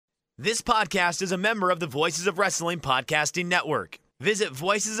This podcast is a member of the Voices of Wrestling Podcasting Network. Visit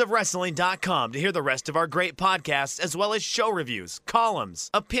voicesofwrestling.com to hear the rest of our great podcasts, as well as show reviews, columns,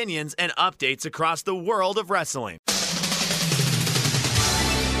 opinions, and updates across the world of wrestling.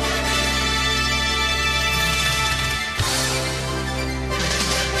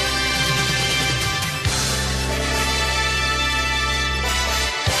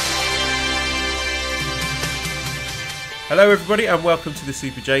 Hello everybody and welcome to the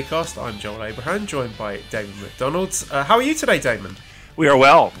Super J-Cast. I'm Joel Abraham, joined by Damon McDonald. How are you today, Damon? We are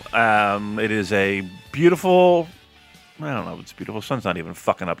well. It is a beautiful, I don't know if it's beautiful, sun's not even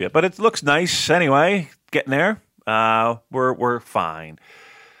fucking up yet, but it looks nice anyway, getting there. We're fine.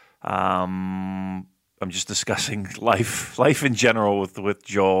 I'm just discussing life in general with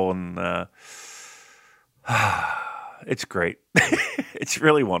Joel, and it's great. It's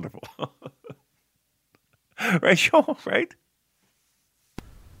really wonderful. Right, Joel? Right?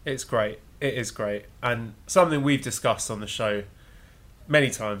 It's great. It is great. And something we've discussed on the show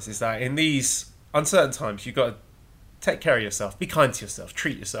many times is that in these uncertain times, you've got to take care of yourself, be kind to yourself,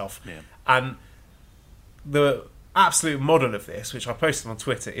 treat yourself. Yeah. And the absolute model of this, which I posted on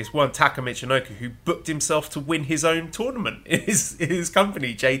Twitter, is one Taka Michinoku, who booked himself to win his own tournament in his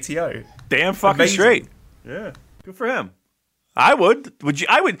company, JTO. Damn fucking amazing. Straight. Yeah. Good for him. I would.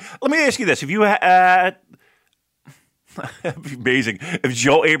 I would. Let me ask you this. If you had... That'd be amazing if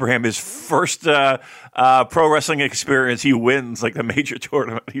Joel Abraham, his first pro wrestling experience, he wins like the major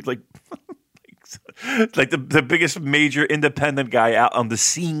tournament. He's like the biggest major independent guy out on the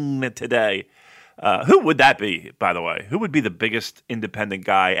scene today. Who would that be, by the way? Who would be the biggest independent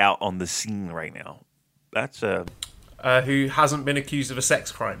guy out on the scene right now? That's who hasn't been accused of a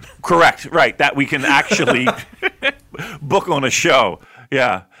sex crime. Correct. Right. That we can actually book on a show.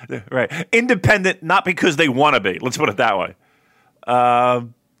 Yeah, right. Independent, not because they want to be. Let's put it that way.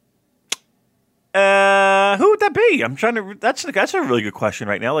 Who would that be? I'm trying to. That's a really good question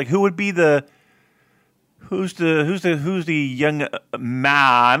right now. Like, who would be who's the young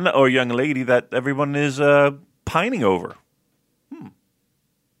man or young lady that everyone is pining over?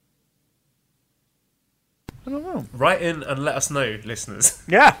 I don't know. Write in and let us know, listeners.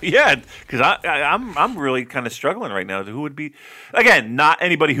 Yeah, because I'm really kind of struggling right now. Who would be, again, not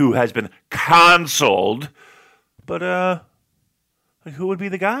anybody who has been canceled, but who would be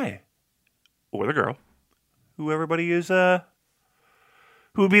the guy or the girl who everybody is? Who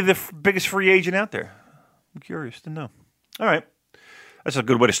would be the biggest free agent out there? I'm curious to know. All right. That's a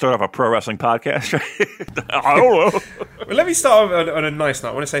good way to start off a pro wrestling podcast, right? I don't know. Well, let me start on a nice note.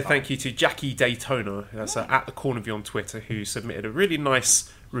 I want to say thank you to Jackie Daytona, that's at the Corner View on Twitter, who submitted a really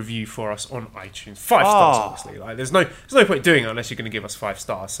nice review for us on iTunes. 5 stars, obviously. Like, there's no point doing it unless you're going to give us 5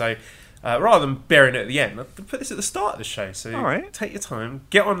 stars. So rather than burying it at the end, I'll put this at the start of the show. So take your time,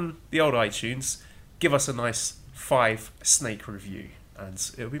 get on the old iTunes, give us a nice 5 snake review,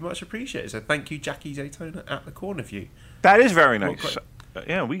 and it'll be much appreciated. So thank you, Jackie Daytona at the Corner View. That is very nice.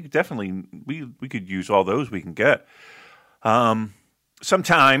 Yeah, we definitely we could use all those we can get.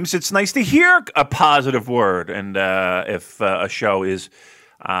 Sometimes it's nice to hear a positive word, and if a show is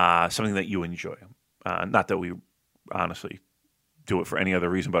something that you enjoy. Not that we honestly do it for any other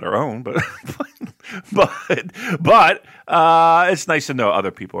reason but our own, but it's nice to know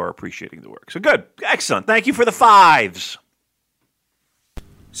other people are appreciating the work. So good, excellent. Thank you for the 5s.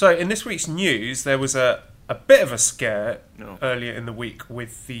 So in this week's news, there was a bit of a scare earlier in the week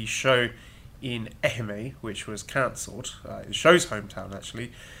with the show in Ehime, which was cancelled. The show's hometown,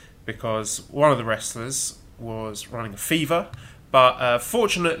 actually, because one of the wrestlers was running a fever. But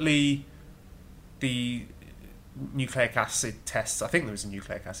fortunately, the nucleic acid tests, I think there was a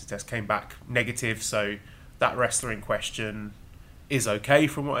nucleic acid test, came back negative. So that wrestler in question is okay,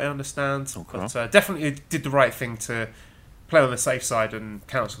 from what I understand. Okay. But definitely did the right thing to play on the safe side and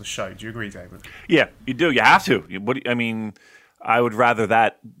cancel the show. Do you agree, David? Yeah, you do. You have to. I would rather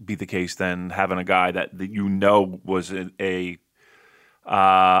that be the case than having a guy that you know was a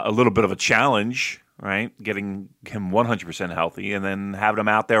little bit of a challenge, right? Getting him 100% healthy and then having him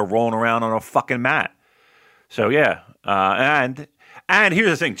out there rolling around on a fucking mat. So yeah, and here's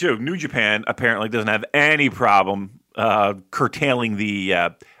the thing too. New Japan apparently doesn't have any problem curtailing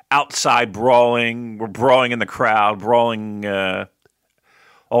the outside brawling. We're brawling in the crowd, brawling all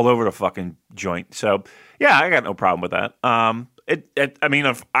over the fucking joint. So yeah, I got no problem with that.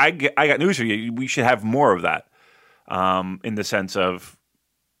 If I got news for you, we should have more of that. In the sense of,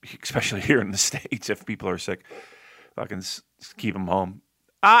 especially here in the States, if people are sick, fucking keep them home.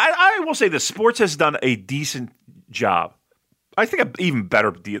 I will say this: sports has done a decent job. I think an even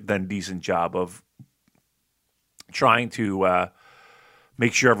better than decent job of trying to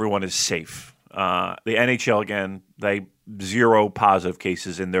make sure everyone is safe. The NHL, again, they 0 positive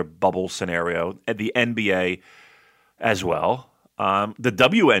cases in their bubble scenario. And the NBA as well. The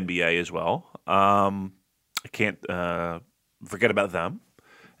WNBA as well. I can't forget about them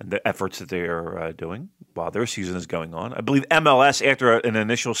and the efforts that they are doing while their season is going on. I believe MLS, after an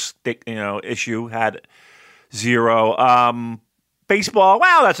initial issue, had 0. Baseball,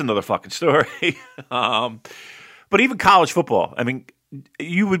 wow, that's another fucking story. But even college football, I mean,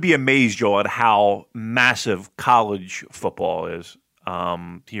 you would be amazed, Joel, at how massive college football is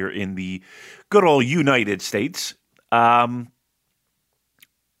here in the good old United States. I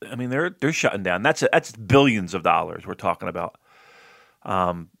mean, they're shutting down. That's billions of dollars we're talking about.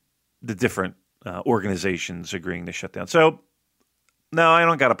 The different organizations agreeing to shut down. So, no, I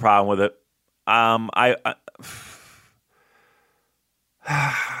don't got a problem with it.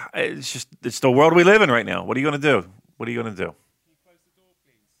 It's the world we live in right now. What are you going to do? What are you going to do? Can you close the door,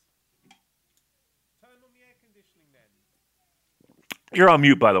 please? Turn on the air conditioning then. You're on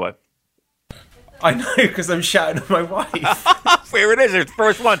mute, by the way. I know, because I'm shouting at my wife. There it is. It's the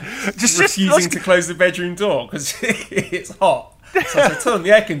first one. Just refusing to close the bedroom door because it's hot. So I turn on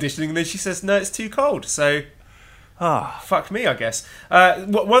the air conditioning, and then she says, "No, it's too cold." So, fuck me, I guess.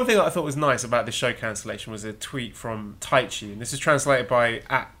 One thing that I thought was nice about this show cancellation was a tweet from Taichi, and this is translated by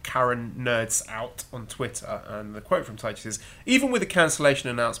 @KarenNerdsOut on Twitter. And the quote from Taichi is, "Even with the cancellation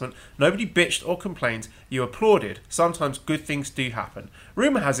announcement, nobody bitched or complained. You applauded. Sometimes good things do happen.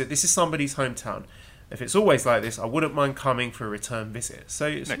 Rumor has it this is somebody's hometown. If it's always like this, I wouldn't mind coming for a return visit." So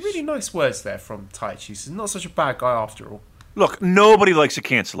it's really nice words there from Taichi. He's not such a bad guy after all. Look, nobody likes a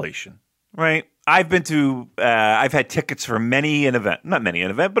cancellation, right? I've had tickets for not many an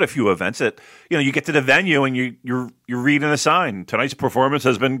event, but a few events that, you get to the venue and you're reading a sign. Tonight's performance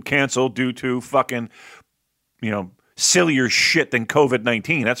has been canceled due to fucking, sillier shit than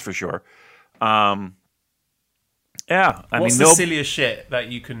COVID-19. That's for sure. Yeah, What's the silliest shit that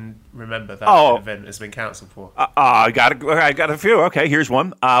you can remember that an event has been cancelled for? I got a few. Okay, here's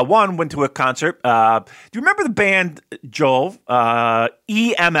one. One went to a concert. Do you remember the band, Joel?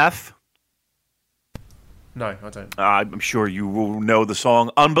 EMF. No, I don't. I'm sure you will know the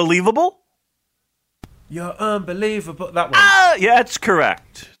song "Unbelievable." You're unbelievable. That one. Yeah, that's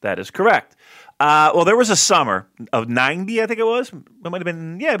correct. That is correct. Well, there was a summer of '90, I think it was. It might have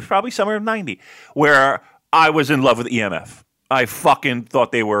been, probably summer of '90, where I was in love with EMF. I fucking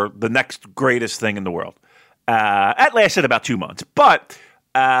thought they were the next greatest thing in the world. That lasted about 2 months. But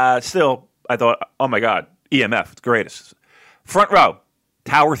still, I thought, oh my God, EMF, it's the greatest. Front row,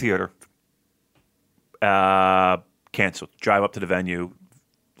 Tower Theater, canceled. Drive up to the venue.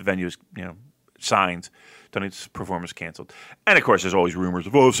 The venue is, signed. Tonight's performance canceled. And of course, there's always rumors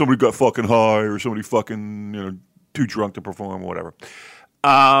of, somebody got fucking high or somebody fucking, too drunk to perform or whatever.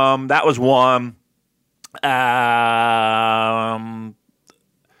 That was one.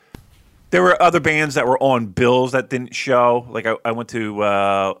 There were other bands that were on bills that didn't show. Like I went to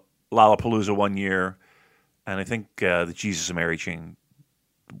Lollapalooza one year, and I think the Jesus and Mary Chain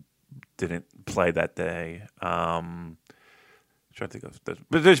didn't play that day. I'm trying to think of this.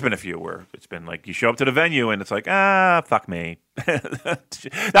 But there's been a few where it's been like you show up to the venue and it's like, fuck me.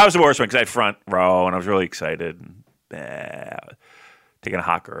 That was the worst one because I had front row and I was really excited. Taking a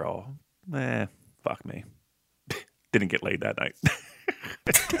hot girl. Fuck me. Didn't get laid that night.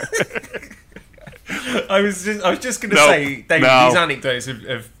 I was just going to say, David, these anecdotes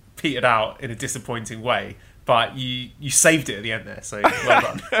have petered out in a disappointing way, but you saved it at the end there, so well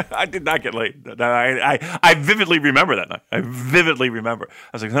done. I did not get laid. I vividly remember that night. I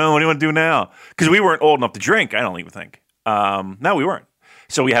was like, what do you want to do now? Because we weren't old enough to drink, I don't even think. No, we weren't.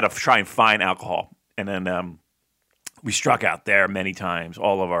 So we had to try and find alcohol. And then we struck out there many times.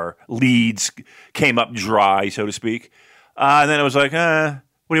 All of our leads came up dry, so to speak. And then it was like, what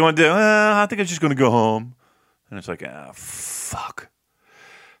do you want to do? I think I'm just going to go home. And it's like, fuck.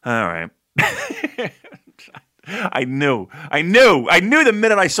 All right. I knew the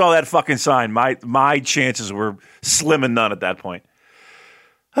minute I saw that fucking sign, my chances were slim and none at that point.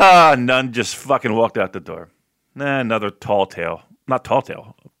 None just fucking walked out the door. Another tall tale. Not tall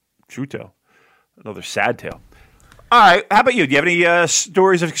tale. True tale. Another sad tale. All right, how about you? Do you have any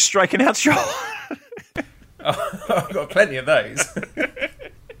stories of striking out, Joel? I've got plenty of those.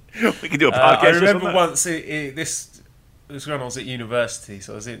 We can do a podcast. I remember once, this was when I was at university,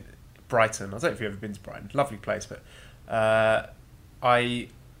 so I was in Brighton. I don't know if you've ever been to Brighton. Lovely place, but I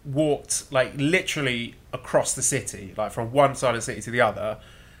walked like literally across the city, like from one side of the city to the other,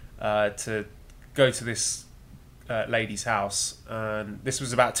 to go to this lady's house. And this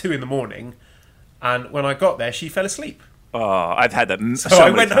was about 2 a.m. And when I got there, she fell asleep. I've had that. So I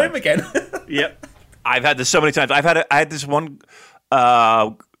went home again. Yep, I've had this so many times. I had this one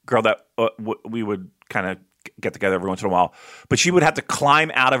girl that we would kind of get together every once in a while, but she would have to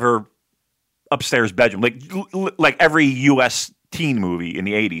climb out of her upstairs bedroom, like every U.S. teen movie in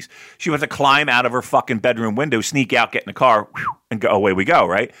the 80s. She would have to climb out of her fucking bedroom window, sneak out, get in the car, and go away we go,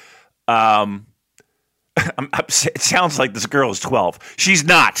 right? It sounds like this girl is 12. She's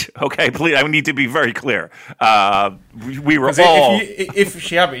not, okay? Please, I need to be very clear. We were all... If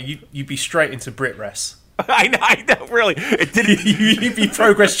she had it, you'd be straight into Brit Rest. I know, really. You'd be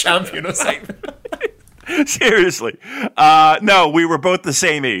Progress champion or something. Seriously. No, we were both the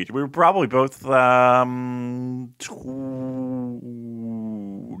same age. We were probably both 19?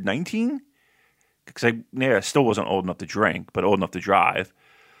 Because I still wasn't old enough to drink, but old enough to drive.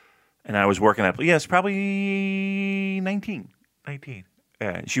 And I was working at... Yeah, it's probably 19.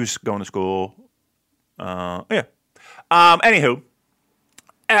 Yeah, she was going to school. Yeah. Anywho,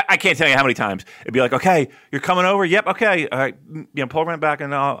 I can't tell you how many times it'd be like, okay, you're coming over? Yep, okay. All right, pull around back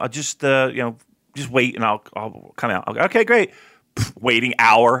and I'll just, just wait and I'll come out. Okay, great. Waiting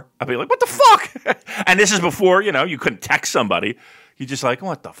hour. I'll be like, what the fuck? And this is before, you couldn't text somebody. You're just like,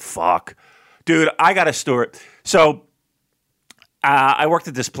 what the fuck? Dude, I got a story. So I worked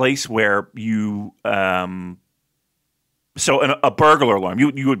at this place where you, a burglar alarm,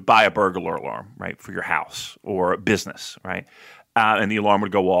 you would buy a burglar alarm, right, for your house or a business, right? And the alarm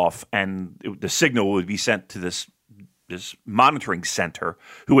would go off and the signal would be sent to this monitoring center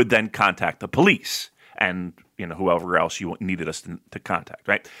who would then contact the police and, whoever else you needed us to contact,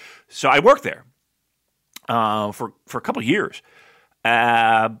 right? So I worked there for a couple of years.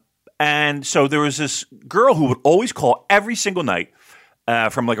 And so there was this girl who would always call every single night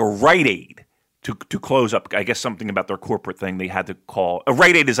from like a Rite Aid to close up. I guess something about their corporate thing. They had to call. A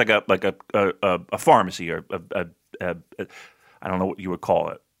Rite Aid is like a pharmacy or I don't know what you would call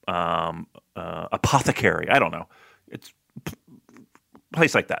it. Apothecary. I don't know. It's a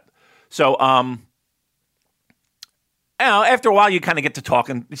place like that. So after a while, you kind of get to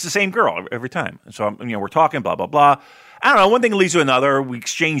talking. It's the same girl every time. So we're talking, blah blah blah. I don't know. One thing leads to another. We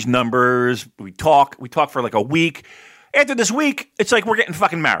exchange numbers. We talk for like a week. After this week, it's like we're getting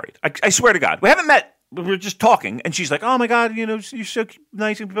fucking married. I swear to God. We haven't met. We're just talking. And she's like, oh, my God, you're so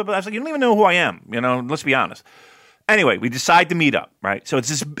nice. And blah, blah. I was like, you don't even know who I am. Let's be honest. Anyway, we decide to meet up, right? So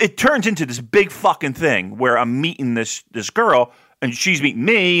it turns into this big fucking thing where I'm meeting this girl and she's meeting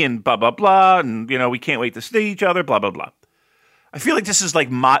me and blah, blah, blah. And, we can't wait to see each other, blah, blah, blah. I feel like this is like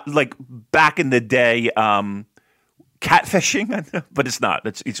back in the day, catfishing, but it's not.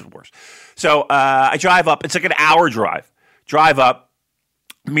 It's worse. So I drive up. It's like an hour drive. Drive up,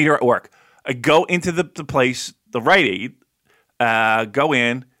 meet her at work. I go into the place, the Rite Aid, go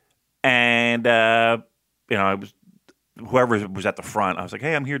in, and I was whoever was at the front. I was like,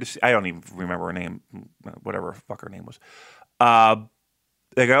 hey, I'm here to see. I don't even remember her name, whatever fuck her name was.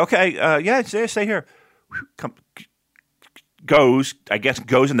 They go, okay, yeah, stay here. Goes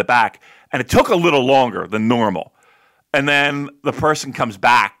in the back, and it took a little longer than normal. And then the person comes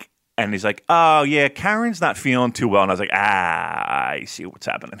back and he's like, oh, yeah, Karen's not feeling too well. And I was like, I see what's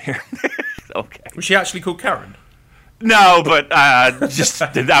happening here. Okay. Was she actually called Karen? No, but just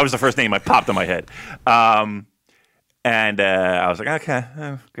that was the first name that popped in my head. And I was like, okay,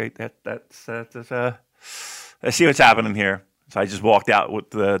 great. That's I see what's happening here. So I just walked out with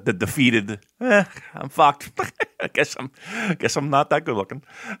the defeated. I'm fucked. I guess I'm not that good looking.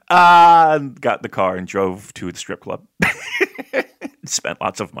 Got in the car and drove to the strip club. Spent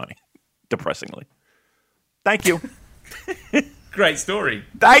lots of money, depressingly. Thank you. Great story.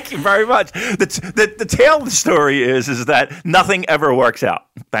 Thank you very much. The tale of the story is that nothing ever works out.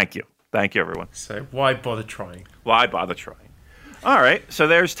 Thank you, everyone. So why bother trying? Why bother trying? All right. So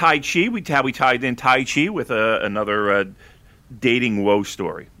there's Tai Chi. We tied in Tai Chi with another. Dating woe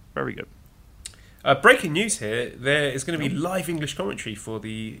story. Very good. Breaking news here. There is going to be live English commentary for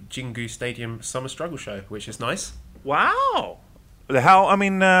the Jingu Stadium Summer Struggle Show, which is nice. Wow.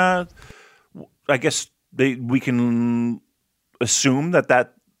 I guess we can assume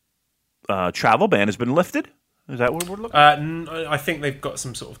that travel ban has been lifted? Is that what we're looking at? I think they've got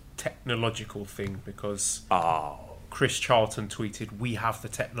some sort of technological thing because Chris Charlton tweeted, we have the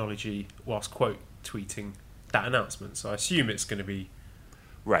technology, whilst quote tweeting that announcement, so I assume it's going to be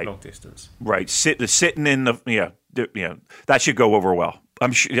long distance. Right, sitting in that should go over well.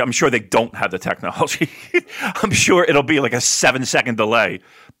 I'm sure they don't have the technology. I'm sure it'll be like a 7-second delay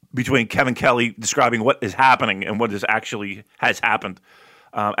between Kevin Kelly describing what is happening and what is actually has happened,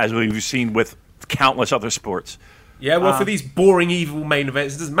 as we've seen with countless other sports. Yeah, well, for these boring evil main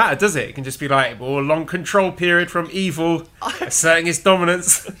events, it doesn't matter, does it? It can just be like, well, a long control period from evil, asserting its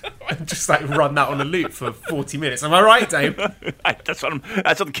dominance, and just like run that on a loop for 40 minutes. Am I right, Dave? That's what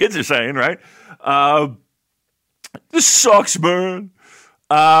the kids are saying, right? This sucks, man.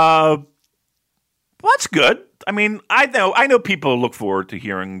 Well, that's good. I mean, I know people look forward to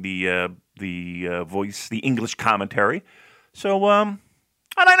hearing the voice, the English commentary. So, and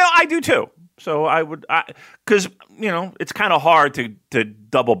I know I do too. So because it's kind of hard to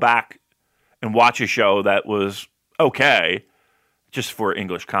double back and watch a show that was okay just for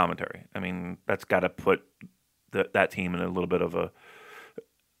English commentary. I mean, that's got to put that team in a little bit of a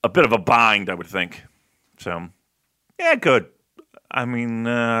bind, I would think. So, yeah, good. I mean,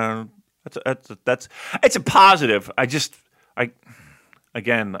 it's a positive. I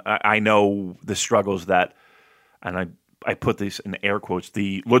know the struggles that, and I put this in air quotes,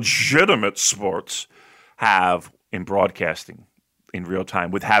 the legitimate sports have in broadcasting in real time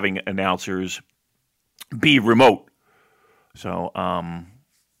with having announcers be remote. So, I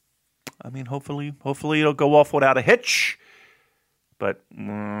mean, hopefully it'll go off without a hitch, but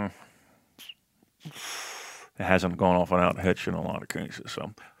it hasn't gone off without a hitch in a lot of cases.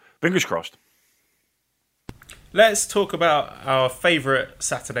 So, fingers crossed. Let's talk about our favourite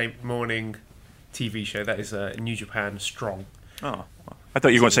Saturday morning TV show. That is New Japan Strong. Oh, I thought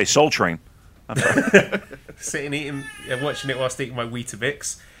you were going to say Soul Train. I'm sorry. Sitting watching it whilst eating my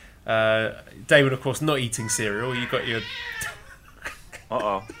Weetabix. Damon, of course, not eating cereal. You got your.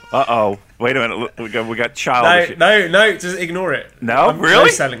 Wait a minute. We got childish. No. Just ignore it. No, I'm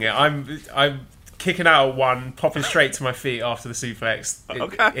really? selling it. I'm kicking out at one, popping straight to my feet after the suplex.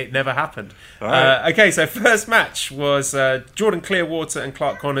 It never happened. Right. Okay, so first match was Jordan Clearwater and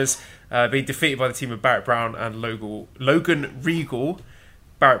Clark Connors being defeated by the team of Barrett Brown and Logan Regal.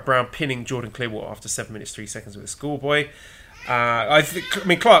 Barrett Brown pinning Jordan Clearwater after 7 minutes 3 seconds with a schoolboy. I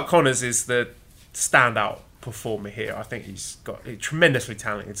mean, Clark Connors is the standout performer here. I think he's tremendously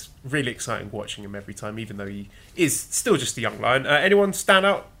talented. It's really exciting watching him every time, even though he is still just a young lion. Anyone stand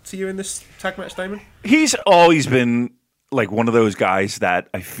out to you in this tag match, Damon? He's always been like one of those guys that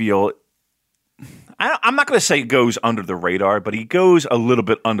I feel. I'm not going to say goes under the radar, but he goes a little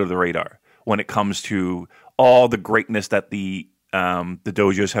bit under the radar when it comes to all the greatness that the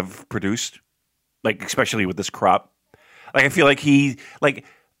dojos have produced, like especially with this crop. Like I feel like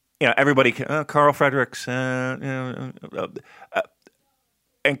everybody, Carl Fredericks, and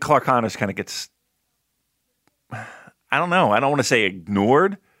Clark Connors kind of gets. I don't know. I don't want to say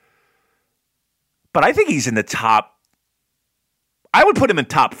ignored, but I think he's in the top. I would put him in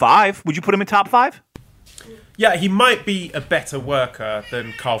top 5. Would you put him in top 5? Yeah, he might be a better worker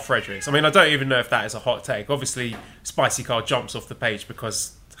than Carl Fredericks. I mean, I don't even know if that is a hot take. Obviously, Spicy Carl jumps off the page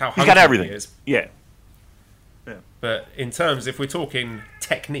because he's got everything. He is. Yeah. But in terms, if we're talking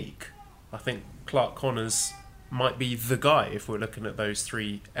technique, I think Clark Connors might be the guy if we're looking at those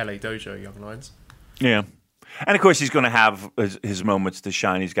 3 LA Dojo young lions. Yeah. And of course, he's going to have his moments to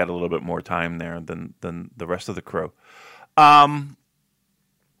shine. He's got a little bit more time there than the rest of the crew. I'll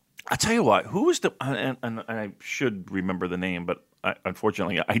tell you what. Who was the? And I should remember the name, but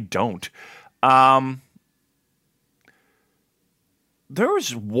unfortunately, I don't. There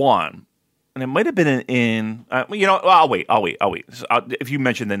was one, and it might have been I'll wait. So if you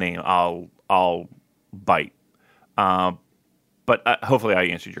mention the name, I'll bite. But hopefully, I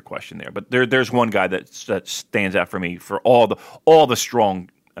answered your question there. But there's one guy that stands out for me for all the strong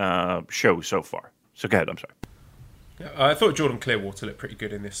shows so far. So go ahead. I'm sorry. I thought Jordan Clearwater looked pretty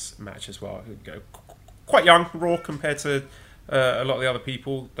good in this match as well. Quite young, raw compared to a lot of the other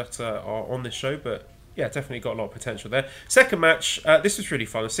people that are on this show, but yeah, definitely got a lot of potential there. Second match, this was really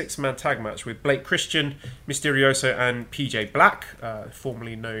fun. A 6-man tag match with Blake Christian, Mysterioso, and PJ Black,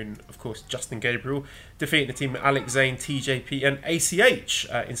 formerly known, of course, Justin Gabriel, defeating the team of Alex Zane, TJP, and ACH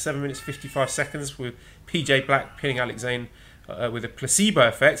in 7 minutes 55 seconds with PJ Black pinning Alex Zane with a placebo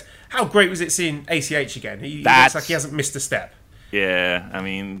effect. How great was it seeing ACH again? He looks like he hasn't missed a step. Yeah, I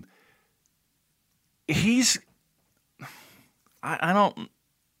mean, he's. I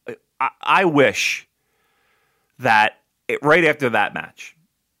wish that right after that match,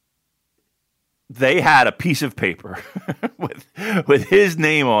 they had a piece of paper with his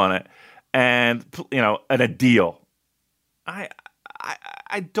name on it, and a deal. I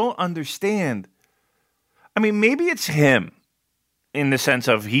don't understand. I mean, maybe it's him. In the sense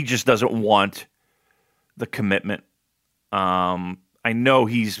of he just doesn't want the commitment. I know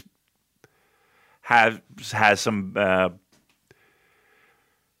he's has some,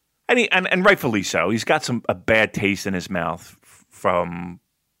 and rightfully so. He's got a bad taste in his mouth from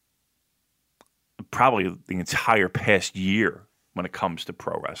probably the entire past year when it comes to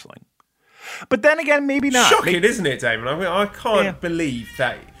pro wrestling. But then again, maybe not. Shocking, isn't it, Damon? I mean, I can't believe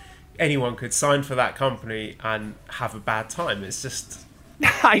that anyone could sign for that company and have a bad time. It's just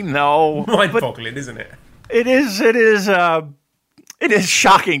I know, mind-boggling, isn't it? It is. It is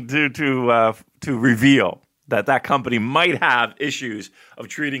shocking to reveal that company might have issues of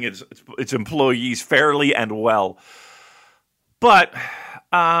treating its employees fairly and well. But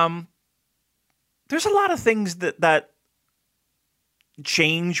there's a lot of things that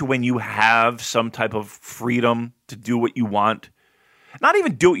change when you have some type of freedom to do what you want. Not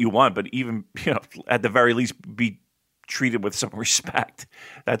even do what you want, but even, at the very least, be treated with some respect.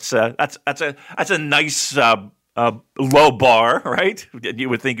 That's a nice low bar, right? You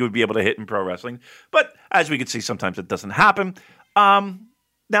would think you would be able to hit in pro wrestling, but as we can see, sometimes it doesn't happen.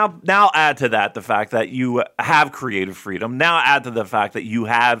 Now add to that the fact that you have creative freedom. Now add to the fact that you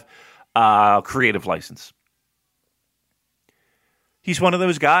have creative license. He's one of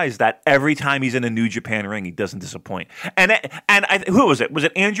those guys that every time he's in a New Japan ring, he doesn't disappoint. And who was it? Was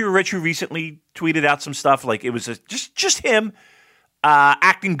it Andrew Rich who recently tweeted out some stuff like it was just him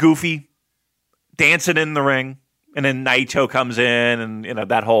acting goofy, dancing in the ring, and then Naito comes in, and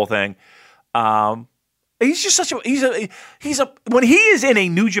that whole thing. He's just such a when he is in a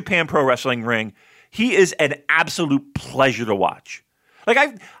New Japan Pro Wrestling ring, he is an absolute pleasure to watch. Like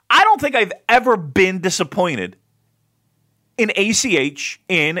I don't think I've ever been disappointed in ACH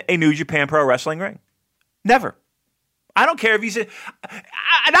in a New Japan Pro Wrestling ring. Never. I don't care if he's in.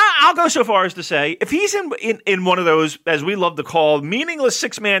 I'll go so far as to say if he's in one of those, as we love to call, meaningless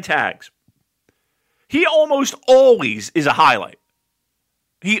 6-man tags, he almost always is a highlight.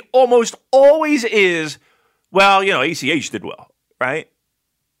 He almost always is. Well, ACH did well, right?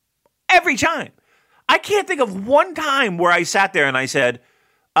 Every time. I can't think of one time where I sat there and I said,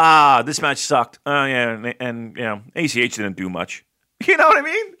 this match sucked. And ACH didn't do much. You know what I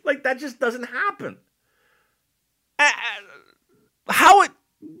mean? Like, that just doesn't happen.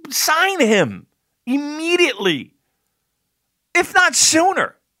 Sign him immediately, if not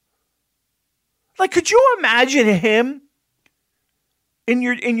sooner. Like, could you imagine him in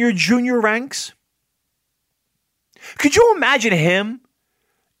your junior ranks? Could you imagine him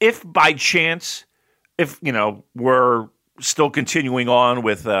if by chance, we're still continuing on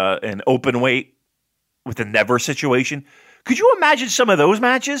with an open weight with the Never situation? Could you imagine some of those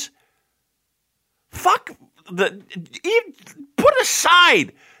matches? Put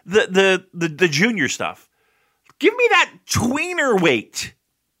aside the junior stuff. Give me that tweener weight,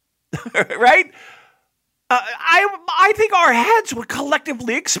 right? I think our heads would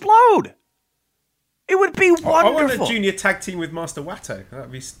collectively explode. It would be wonderful. I want a junior tag team with Master Wato. That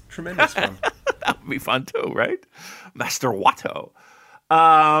would be tremendous fun. That would be fun too, right? Master Wato.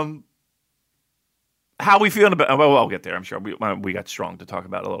 How we feeling about? Well, I'll get there. I'm sure we got Strong to talk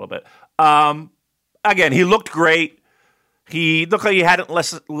about a little bit. Again, he looked great. He looked like he hadn't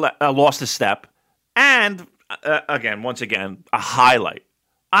lost a step. And once again, a highlight.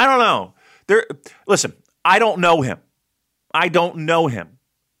 I don't know. Listen, I don't know him.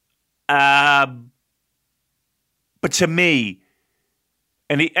 But to me,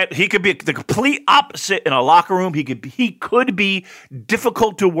 and he could be the complete opposite in a locker room. He could be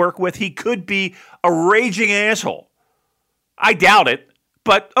difficult to work with. He could be a raging asshole. I doubt it,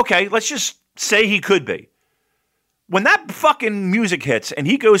 but okay, let's just say he could be. When that fucking music hits and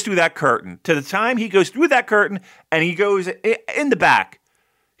he goes through that curtain, to the time he goes through that curtain and he goes in the back,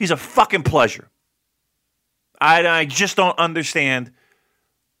 he's a fucking pleasure. I just don't understand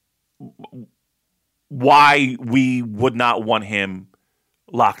why we would not want him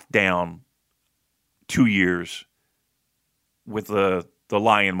locked down 2 years with the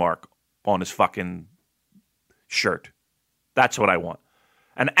lion mark on his fucking shirt. That's what I want.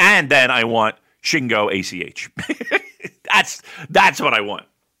 And then I want Shingo ACH. That's what I want.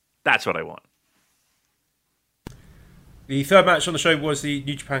 That's what I want. The third match on the show was the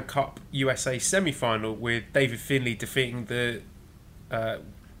New Japan Cup USA semi-final with David Finlay defeating the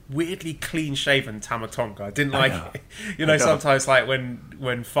weirdly clean-shaven Tama Tonga. I didn't like it. Sometimes like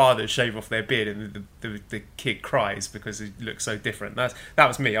when fathers shave off their beard and the kid cries because he looks so different. That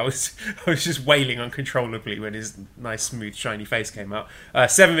was me. I was just wailing uncontrollably when his nice, smooth, shiny face came out.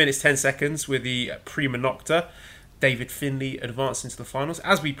 7 minutes, 10 seconds with the Prima Nocta. David Finlay advanced into the finals,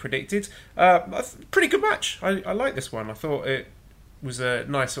 as we predicted. A pretty good match. I like this one. I thought it was a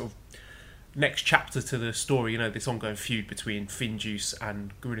nice sort of next chapter to the story. This ongoing feud between FinJuice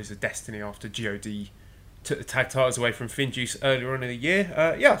and Gorillas of Destiny after GOD took the tag titles away from FinJuice earlier on in the year.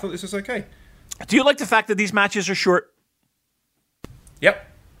 I thought this was okay. Do you like the fact that these matches are short? Yep.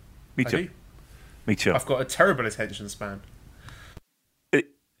 Me too. Me too. I've got a terrible attention span.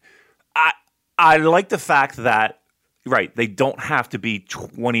 I like the fact that, right, they don't have to be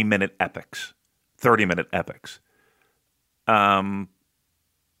 20-minute epics, 30-minute epics. Once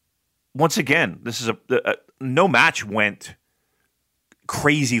again, this is no match went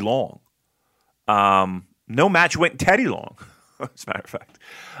crazy long. No match went Teddy long, as a matter of fact.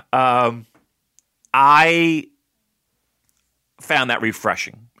 I found that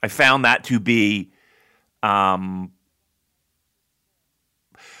refreshing. I found that to be...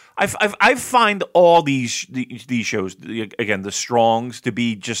 I find all these shows, again, the Strongs, to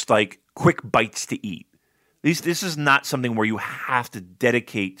be just like quick bites to eat. This is not something where you have to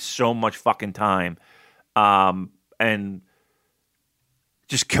dedicate so much fucking time and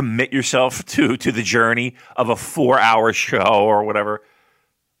just commit yourself to the journey of a 4-hour show or whatever.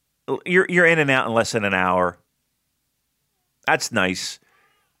 You're in and out in less than an hour. That's nice.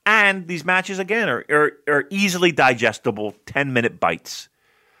 And these matches, again, are easily digestible 10-minute bites.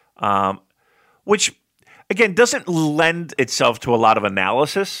 Which, again, doesn't lend itself to a lot of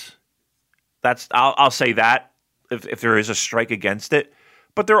analysis. I'll say that if there is a strike against it.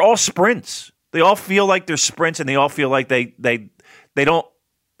 But they're all sprints. They all feel like they're sprints, and they all feel like they don't.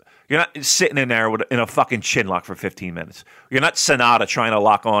 You're not sitting in there in a fucking chin lock for 15 minutes. You're not Sonata trying to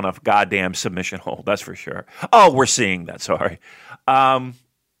lock on a goddamn submission hold. That's for sure. Oh, we're seeing that. Sorry.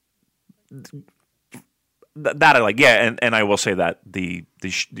 That I like, yeah, and I will say that the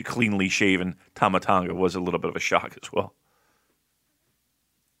cleanly shaven Tama Tonga was a little bit of a shock as well.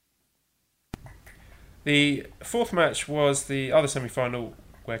 The fourth match was the other semi-final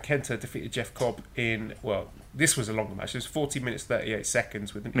where Kenta defeated Jeff Cobb in, well, this was a longer match. It was 40 minutes 38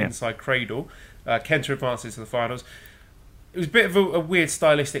 seconds with an inside cradle. Kenta advances to the finals. It was a bit of a weird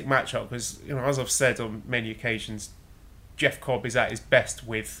stylistic matchup because, as I've said on many occasions, Jeff Cobb is at his best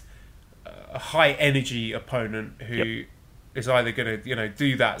with a high energy opponent who is either going to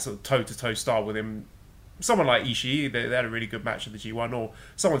do that sort of toe to toe style with him. Someone like Ishii, they had a really good match at the G1, or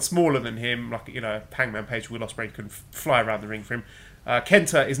someone smaller than him, like Hangman Page, Will Ospreay, can fly around the ring for him.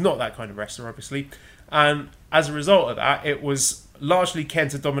 Kenta is not that kind of wrestler, obviously, and as a result of that, it was largely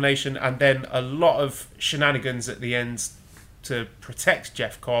Kenta domination, and then a lot of shenanigans at the end to protect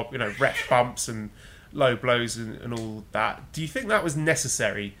Jeff Cobb. Ref bumps and low blows and all that. Do you think that was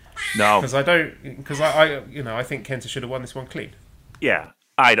necessary? No, because I don't. Because I think Kenta should have won this one clean. Yeah,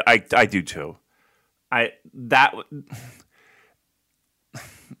 I do too. That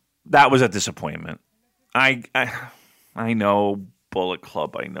was a disappointment. I know Bullet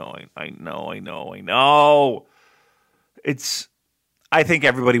Club. I know. I think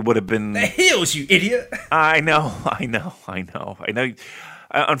everybody would have been the heels, you idiot. I know.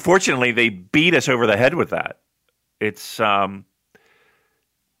 Unfortunately, they beat us over the head with that.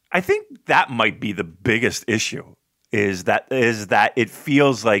 I think that might be the biggest issue. Is that it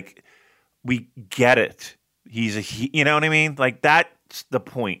feels like we get it. You know what I mean? Like, that's the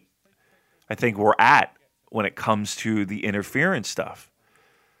point I think we're at when it comes to the interference stuff.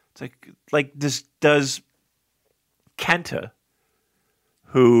 It's like does Kenta,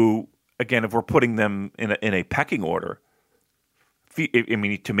 who, again, if we're putting them in a pecking order, I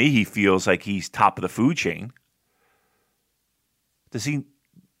mean, to me, he feels like he's top of the food chain.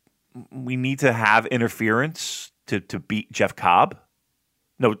 We need to have interference to beat Jeff Cobb?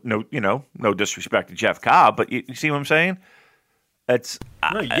 No disrespect to Jeff Cobb, but you see what I'm saying?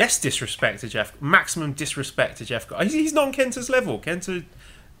 Disrespect to Jeff. Maximum disrespect to Jeff Cobb. He's not on Kenta's level. Kenta,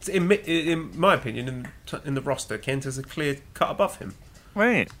 in my opinion, in the roster, Kenta's a clear cut above him.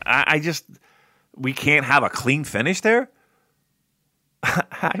 Right. We can't have a clean finish there?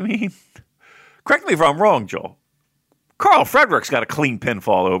 I mean, correct me if I'm wrong, Joel. Carl Fredericks got a clean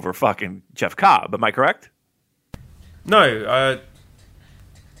pinfall over fucking Jeff Cobb. Am I correct? No,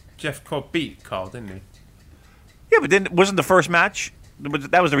 Jeff Cobb beat Carl, didn't he? Yeah, but then wasn't the first match?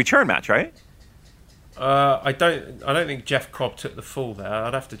 That was the return match, right? I don't think Jeff Cobb took the fall there.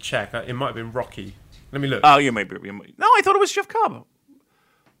 I'd have to check. It might have been Rocky. Let me look. Oh, you might be. No, I thought it was Jeff Cobb.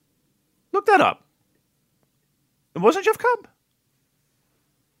 Look that up. It wasn't Jeff Cobb.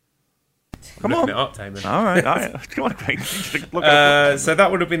 Come on. It up, Taman. All right. Come on, Craig. So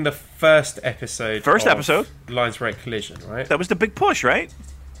that would have been the first episode. Lines Break Collision, right? That was the big push, right?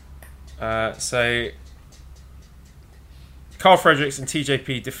 So Carl Fredericks and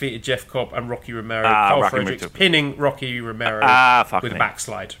TJP defeated Jeff Cobb and Rocky Romero. Carl Fredericks pinning Rocky Romero with a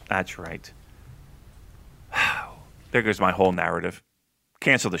backslide. That's right. There goes my whole narrative.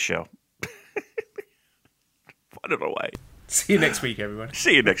 Cancel the show. Put it away. See you next week,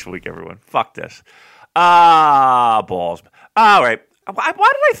 everyone. Fuck this. Balls. All right. Why did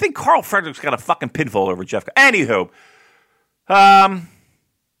I think Carl Fredericks got a fucking pinfall over Jeff Cobb? Anywho,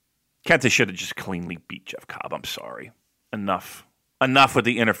 Kenta should have just cleanly beat Jeff Cobb. I'm sorry. Enough with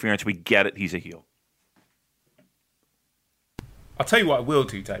the interference. We get it. He's a heel. I'll tell you what I will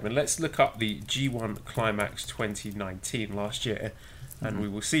do, Damon. Let's look up the G1 Climax 2019 last year, and we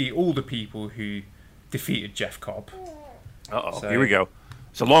will see all the people who defeated Jeff Cobb. So, here we go.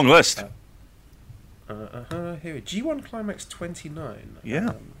 It's a long list. Here, G1 Climax 29. Yeah.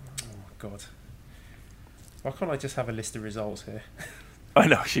 Oh, my God. Why can't I just have a list of results here? I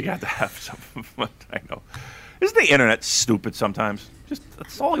know, she got to have some. I know. Isn't the internet stupid sometimes?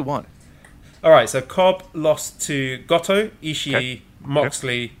 That's all I want. All right, so Cobb lost to Goto, Ishii,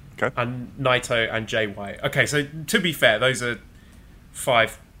 Moxley, and Naito and Jay White. Okay, so to be fair, those are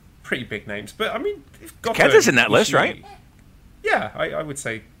 5 pretty big names. But, I mean, if Goto... Kenta's in that list, right? Yeah, I would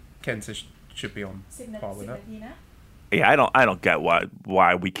say Kenta should be on par with that. Yeah, I don't get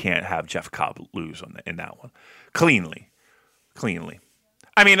why we can't have Jeff Cobb lose in that one. Cleanly.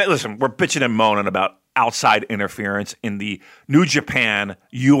 I mean, listen, we're bitching and moaning about outside interference in the New Japan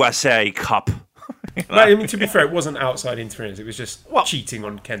USA Cup. I mean, to be fair, it wasn't outside interference. It was just cheating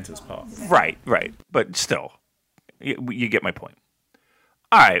on Kenta's part. Right. But still, you get my point.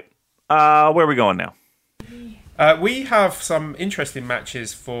 All right. Where are we going now? We have some interesting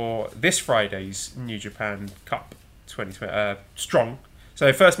matches for this Friday's New Japan Cup 2020 Strong.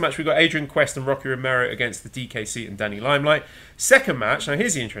 So first match, we got Adrian Quest and Rocky Romero against the DKC and Danny Limelight. Second match, now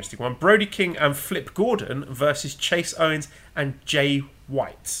here's the interesting one, Brody King and Flip Gordon versus Chase Owens and Jay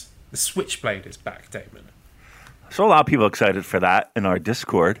White. The Switchblade is back, Damon. So a lot of people excited for that in our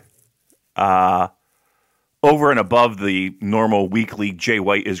Discord. Over and above the normal weekly Jay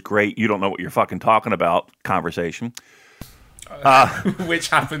White is great, you don't know what you're fucking talking about conversation. Which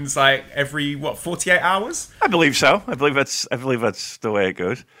happens like every 48 hours? I believe so. I believe that's the way it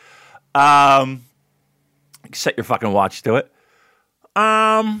goes. Set your fucking watch to it.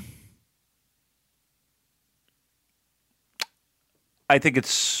 I think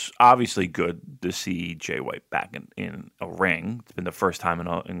it's obviously good to see Jay White back in a ring. It's been the first time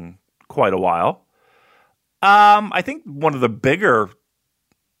in quite a while. I think one of the bigger,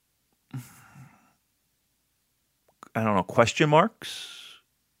 question marks,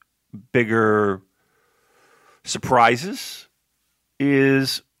 bigger surprises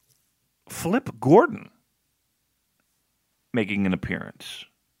is Flip Gordon making an appearance.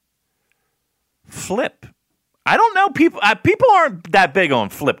 Flip. I don't know. People aren't that big on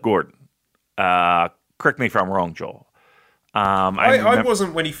Flip Gordon. Correct me if I'm wrong, Joel. I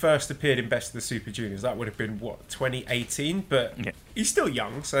wasn't when he first appeared in Best of the Super Juniors. That would have been, 2018? But he's still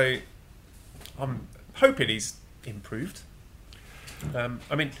young, so I'm hoping he's improved.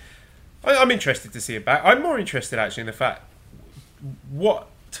 I mean, I'm interested to see him back. I'm more interested, actually, in the fact what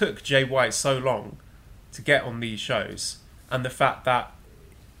took Jay White so long to get on these shows, and the fact that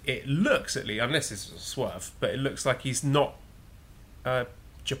it looks, at least, unless it's a swerve, but it looks like he's not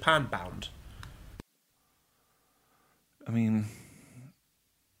Japan bound. I mean,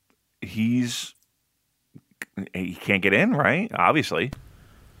 he can't get in, right? Obviously.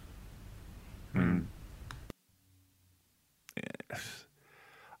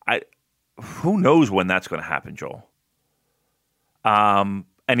 Who knows when that's going to happen, Joel? And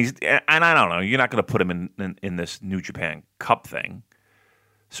I don't know. You're not going to put him in this New Japan Cup thing.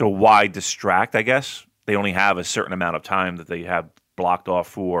 So why distract? I guess they only have a certain amount of time that they have blocked off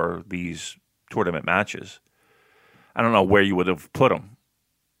for these tournament matches. I don't know where you would have put him,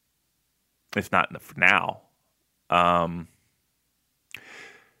 if not now. And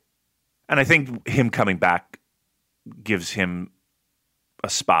I think him coming back gives him a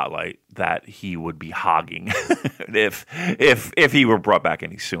spotlight that he would be hogging if he were brought back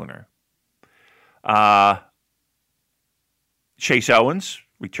any sooner. Chase Owens,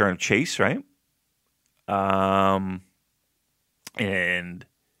 return of Chase, right? And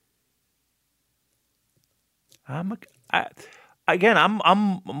I'm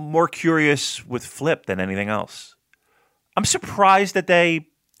more curious with Flip than anything else. I'm surprised that they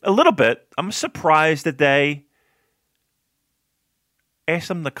asked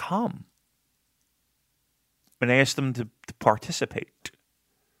them to come and asked them to participate.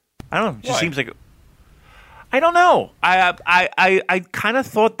 I don't know. It just seems like I don't know. I kind of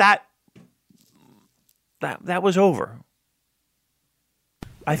thought that was over.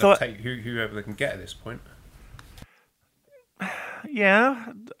 I thought take whoever they can get at this point.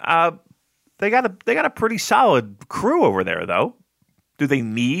 Yeah, they got a pretty solid crew over there, though. Do they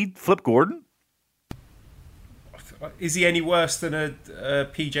need Flip Gordon? Is he any worse than a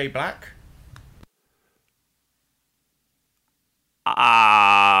PJ Black?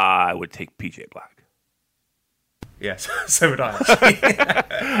 I would take PJ Black. Yes, so would I. Actually.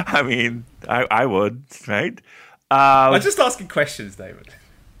 I mean, I would, right? I'm just asking questions, David.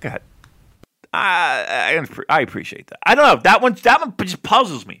 Go ahead. I appreciate that. I don't know. That one just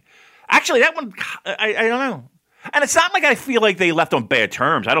puzzles me. Actually, that one, I don't know. And it's not like I feel like they left on bad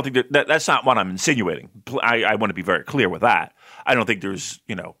terms. I don't think that's not what I'm insinuating. I want to be very clear with that. I don't think there's,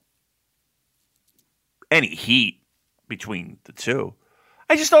 any heat between the two.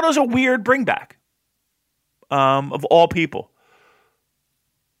 I just thought it was a weird bringback. Of all people.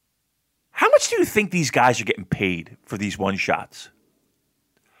 How much do you think these guys are getting paid for these one shots?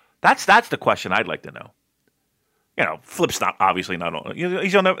 That's the question I'd like to know. Flip's obviously not on.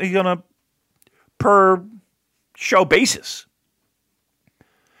 He's on a per show basis.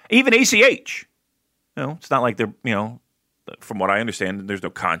 Even ACH. It's not like they're, from what I understand, there's no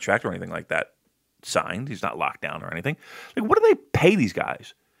contract or anything like that signed. He's not locked down or anything. Like, what do they pay these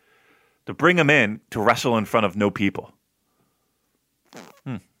guys to bring them in to wrestle in front of no people?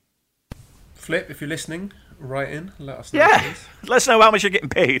 Flip, if you're listening, write in. Let us know. Yeah, please. Let us know how much you're getting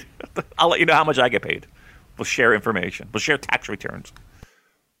paid. I'll let you know how much I get paid. We'll share information. We'll share tax returns.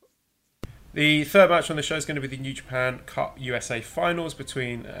 The third match on the show is going to be the New Japan Cup USA Finals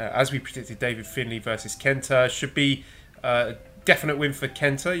between, as we predicted, David Finlay versus Kenta. Should be a definite win for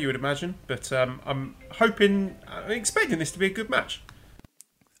Kenta, you would imagine. But I'm expecting this to be a good match.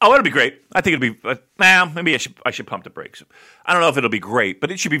 Oh, it'll be great. I think it'll be. Maybe I should pump the brakes. I don't know if it'll be great,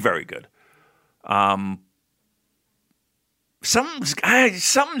 but it should be very good. Something's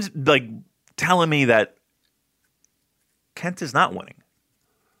like telling me that Kenta's not winning.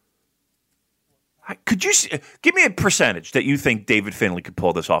 Could you give me a percentage that you think David Finlay could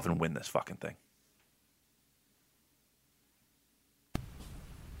pull this off and win this fucking thing?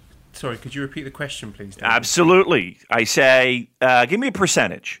 Sorry, could you repeat the question, please, David? Absolutely. I say, give me a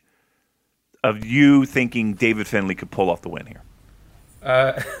percentage of you thinking David Finlay could pull off the win here.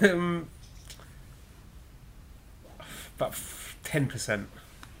 About 10%.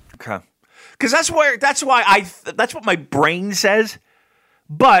 Okay. Because that's what my brain says,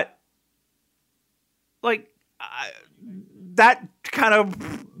 but that kind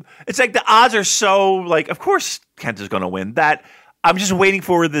of, it's like the odds are so like, of course Kenta's going to win. That I'm just waiting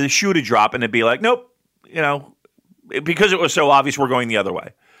for the shoe to drop and it'd be like, nope, because it was so obvious we're going the other way.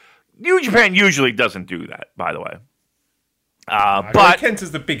 New Japan usually doesn't do that, by the way. But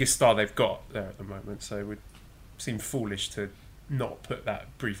Kenta's the biggest star they've got there at the moment, so it would seem foolish to not put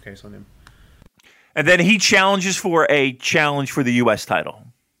that briefcase on him. And then he challenges for a challenge for the U.S. title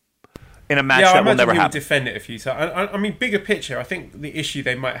in a match that will never happen. Defend it a few times. I mean, bigger picture, I think the issue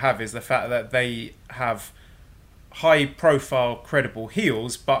they might have is the fact that they have high-profile, credible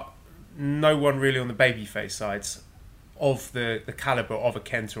heels, but no one really on the babyface sides of the caliber of a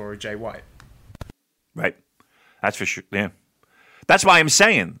Kenta or a Jay White. Right. That's for sure. Yeah. That's why I'm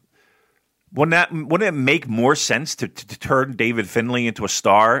saying, wouldn't it make more sense to turn David Finlay into a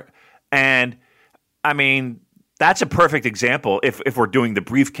star? And, I mean, that's a perfect example, if we're doing the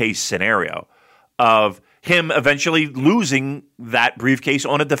briefcase scenario, of him eventually losing that briefcase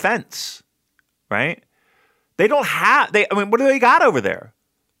on a defense. Right? They don't have... what do they got over there?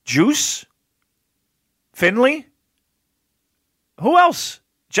 Juice? Finlay? Who else?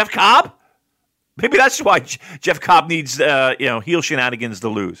 Jeff Cobb? Maybe that's why Jeff Cobb needs heel shenanigans to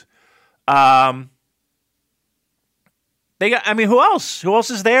lose. They got. I mean, who else? Who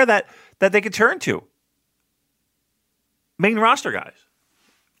else is there that they could turn to? Main roster guys.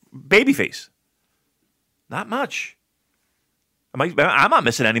 Babyface. Not much. I'm not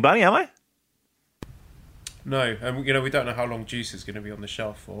missing anybody, am I? No, and we don't know how long Juice is going to be on the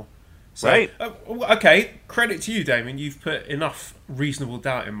shelf for. So, right. Okay, credit to you, Damon. You've put enough reasonable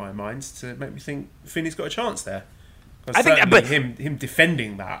doubt in my mind to make me think Finney's got a chance there. I think, but him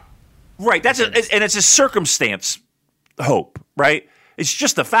defending that, right? It's a circumstance hope, right? It's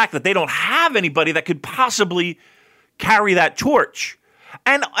just the fact that they don't have anybody that could possibly carry that torch.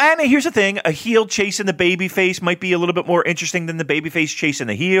 And here's the thing: a heel chasing the babyface might be a little bit more interesting than the babyface chasing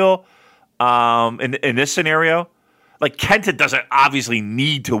the heel. In this scenario. Like, Kenta doesn't obviously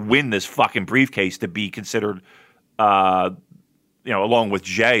need to win this fucking briefcase to be considered, along with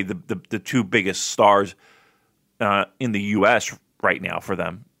Jay, the two biggest stars in the U.S. right now for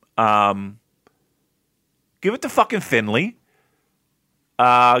them. Give it to fucking Finlay.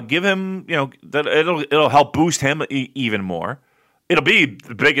 Give him, it'll help boost him even more. It'll be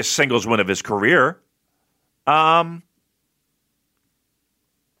the biggest singles win of his career. I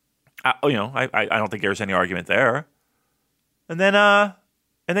don't think there's any argument there. And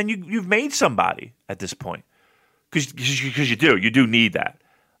then you've made somebody at this point. because you do need that.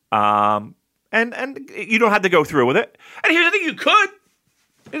 And you don't have to go through with it. And here's the thing: you could.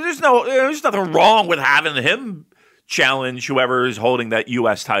 There's nothing wrong with having him challenge whoever is holding that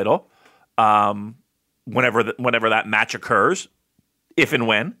U.S. title, whenever that match occurs, if and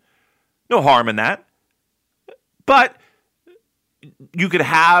when. No harm in that. But you could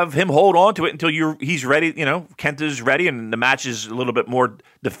have him hold on to it until he's ready. Kenta's ready, and the match is a little bit more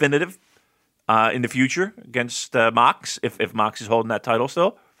definitive in the future against Mox, if Mox is holding that title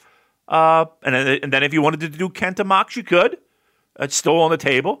still. And then if you wanted to do Kenta Mox, you could. It's still on the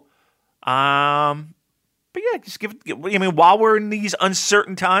table. But yeah, just give it. I mean, while we're in these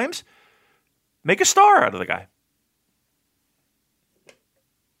uncertain times, make a star out of the guy.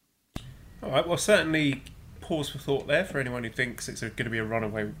 All right. Well, certainly pause for thought there for anyone who thinks it's going to be a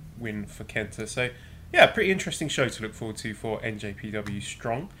runaway win for Kenta. So yeah, pretty interesting show to look forward to for NJPW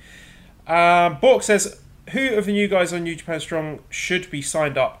Strong. Bork says, who of the new guys on New Japan Strong should be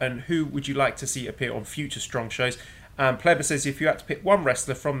signed up, and who would you like to see appear on future Strong shows? Pleba says, if you had to pick one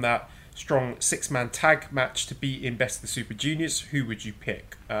wrestler from that Strong 6-man tag match to be in Best of the Super Juniors, who would you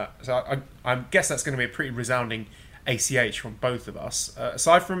pick? So I guess that's going to be a pretty resounding ACH from both of us.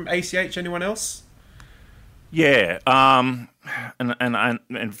 Aside from ACH, anyone else? Yeah, and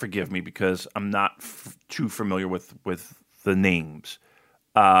forgive me because I'm not too familiar with the names.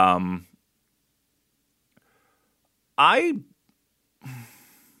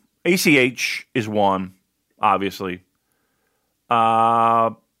 ACH is one, obviously.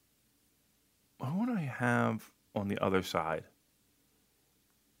 Who do I have on the other side?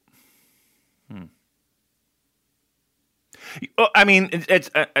 I mean, it's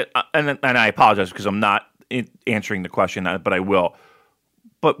and I apologize because I'm not answering the question, but I will.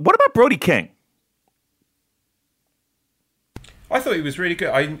 But what about Brody King? I thought he was really good.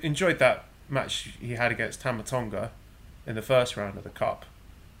 I enjoyed that match he had against Tama Tonga in the first round of the Cup.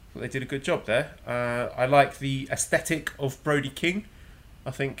 They did a good job there. I like the aesthetic of Brody King.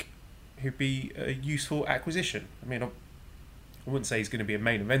 I think he'd be a useful acquisition. I mean, I wouldn't say he's going to be a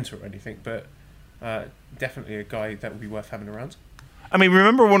main eventer or anything, but definitely a guy that would be worth having around. I mean,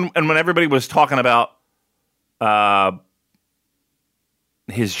 remember when everybody was talking about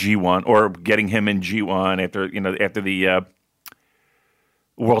his G1 or getting him in G1 after the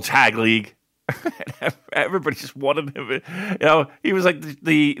World Tag League. Everybody just wanted him. He was like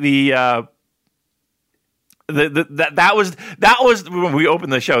that was when we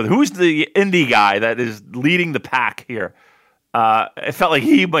opened the show. Who's the indie guy that is leading the pack here? It felt like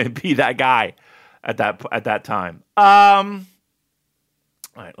he might be that guy at that time. All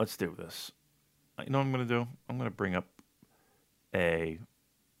right, let's do this. You know what I'm going to do? I'm going to bring up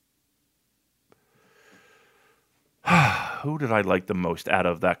who did I like the most out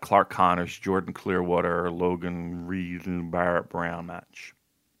of that Clark Connors, Jordan Clearwater, Logan Reed, and Barrett Brown match?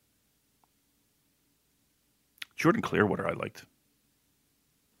 Jordan Clearwater I liked.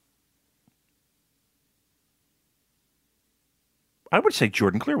 I would say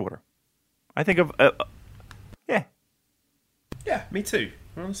Jordan Clearwater. I think of... yeah. Yeah, me too.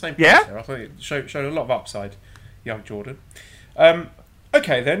 We're on the same page there. I thought it showed a lot of upside, young Jordan.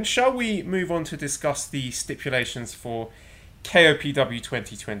 Okay, then, shall we move on to discuss the stipulations for KOPW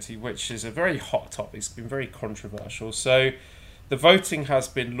 2020, which is a very hot topic. It's been very controversial. So, the voting has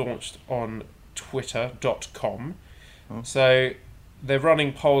been launched on Twitter.com. Oh. So, they're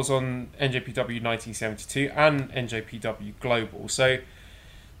running polls on NJPW 1972 and NJPW Global. So,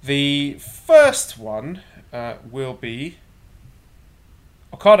 the first one will be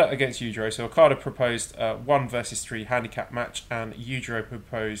Okada against Yujiro. So Okada proposed a 1 versus 3 handicap match, and Yujiro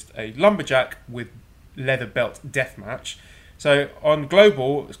proposed a lumberjack with leather belt death match. So on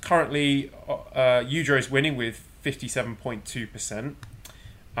Global, currently Yujiro is winning with 57.2%,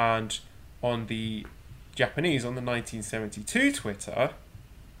 and on the Japanese, on the 1972 Twitter,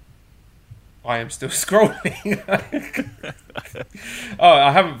 I am still scrolling. Oh,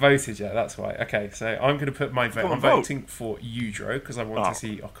 I haven't voted yet, that's why. Okay, so I'm going to put my vote. I'm voting for Yujiro because I want to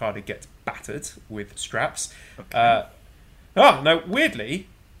see Okada get battered with straps. Okay. No, weirdly,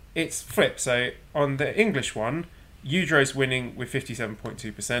 it's flipped. So on the English one, Yujiro's winning with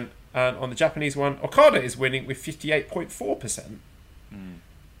 57.2%, and on the Japanese one, Okada is winning with 58.4%.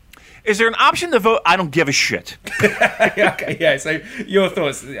 Is there an option to vote? I don't give a shit. Okay, yeah. So your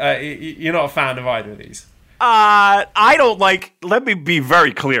thoughts? You're not a fan of either of these. I don't like. Let me be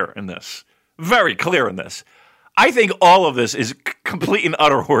very clear in this. Very clear in this. I think all of this is complete and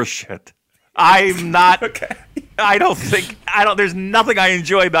utter horseshit. I'm not. Okay. I don't. There's nothing I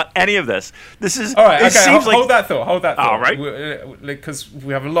enjoy about any of this. This is all right. Okay, hold that thought. Hold that thought. All right. Because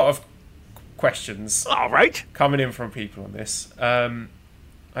we have a lot of questions. All right. Coming in from people on this.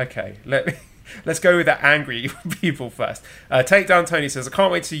 Okay, let's go with the angry people first. Takedown Tony says, I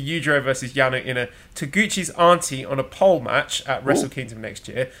can't wait to see Yujiro versus Yano in a Taguchi's auntie on a pole match at Wrestle Kingdom next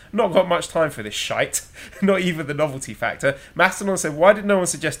year. Not got much time for this shite. Not even the novelty factor. Mastodon said, why did no one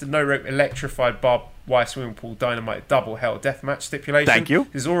suggest a no-rope electrified barbed wire swimming pool dynamite double hell deathmatch stipulation? Thank you.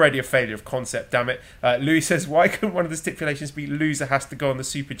 This is already a failure of concept, damn it. Louis says, why couldn't one of the stipulations be loser has to go on the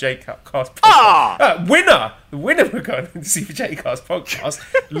Super J Cast podcast? Winner! The winner will go on the Super J Cast podcast.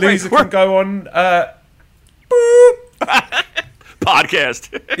 Loser can go on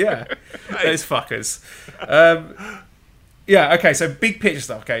podcast. Yeah, those fuckers. Yeah, okay, so big picture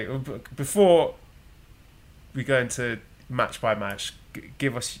stuff. Okay, before we go into match by match,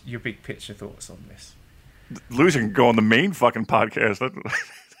 give us your big picture thoughts on this. Loser can go on the main fucking podcast.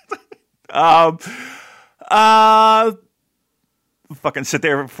 Fucking sit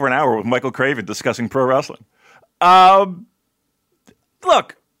there for an hour with Michael Craven discussing pro wrestling. Look,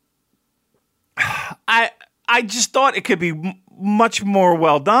 I just thought it could be much more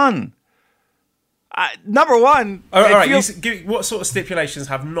well done. Number one, all right. What sort of stipulations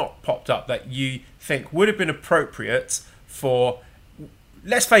have not popped up that you think would have been appropriate for?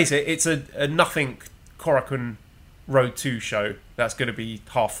 Let's face it, it's a nothing Korakuen Road 2 show that's going to be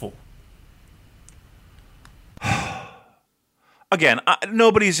half full. Again,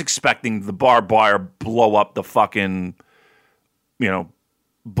 nobody's expecting the barbed wire blow up the fucking,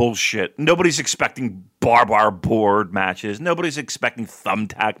 bullshit. Nobody's expecting barbed wire board matches. Nobody's expecting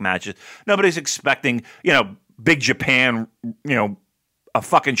thumbtack matches. Nobody's expecting, Big Japan, a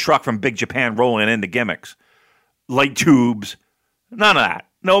fucking truck from Big Japan rolling into gimmicks. Light tubes. None of that.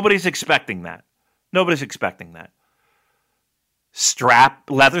 Nobody's expecting that. Strap,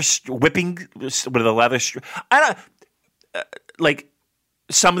 leather, whipping with a leather strap.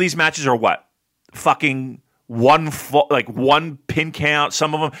 Some of these matches are what? Fucking one pin count.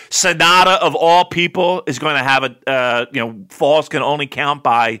 Some of them. Sonata, of all people, is going to have falls can only count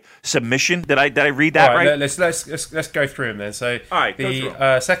by submission. Did I read that right? Let's go through them then. So all right,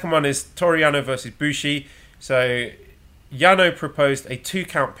 the second one is Toru Yano versus Bushi. So Yano proposed a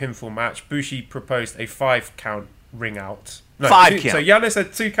 2-count pinfall match. Bushi proposed a 5-count ring out. No, 5 count. So Yano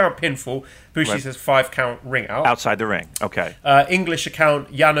said 2-count pinfall. Bushi says 5-count ring out. Outside the ring. Okay. English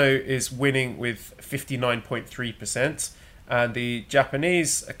account, Yano is winning with 59.3%. And the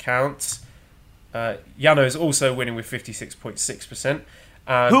Japanese account, Yano is also winning with 56.6%.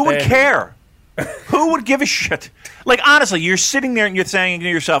 Who would care? Who would give a shit? Honestly, you're sitting there and you're saying to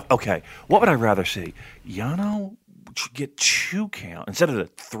yourself, okay, what would I rather see? Yano get 2 count instead of the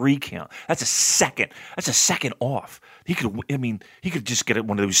 3 count. That's a second off. He could just get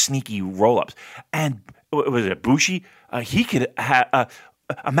one of those sneaky roll-ups. And was it Bushi? He could have.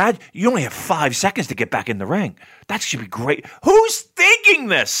 Imagine you only have 5 seconds to get back in the ring. That should be great. Who's thinking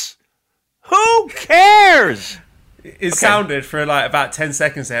this? Who cares? It sounded for about 10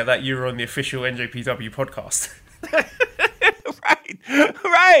 seconds there that you were on the official NJPW podcast.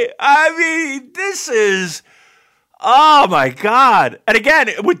 Right. This is. Oh my God! And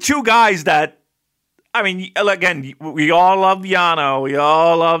again, with 2 guys that. Again, we all love Yano. We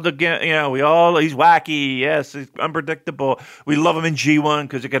all love he's wacky. Yes, he's unpredictable. We love him in G1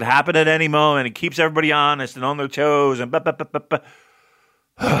 because it could happen at any moment. It keeps everybody honest and on their toes. And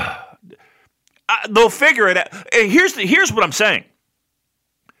they'll figure it out. Here's what I'm saying.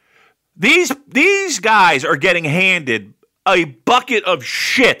 These guys are getting handed a bucket of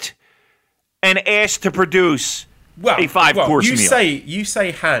shit and asked to produce a 5-course meal. You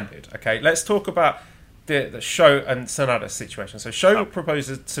say handed. Okay, let's talk about the Sho and Sanada situation. So Sho proposed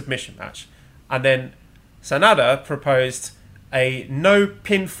a submission match, and then Sanada proposed a no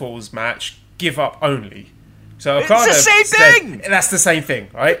pinfalls match, give up only. So Okada it's the same thing. That's the same thing,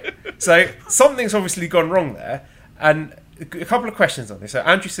 right? So something's obviously gone wrong there, and a couple of questions on this. So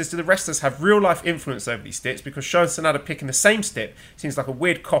Andrew says, do the wrestlers have real life influence over these steps? Because Sho and Sanada picking the same step seems like a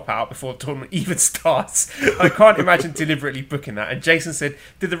weird cop out before the tournament even starts. I can't imagine deliberately booking that. And Jason said,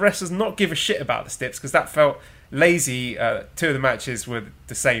 did the wrestlers not give a shit about the steps? Because that felt lazy. 2 of the matches were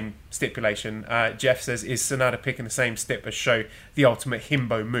the same stipulation. Jeff says, is Sanada picking the same step as Sho the ultimate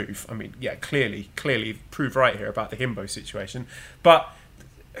himbo move? Clearly proved right here about the himbo situation. But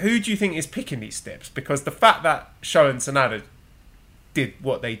who do you think is picking these steps? Because the fact that Sho and Sanada did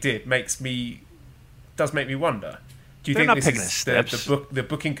what they did makes me wonder. Do you think this is the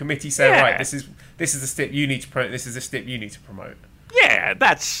booking committee saying, right, this is the step you need to promote, this is the step you need to promote? Yeah, Yeah,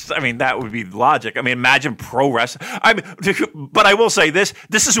 that would be logic. I mean, imagine pro wrestling. But I will say this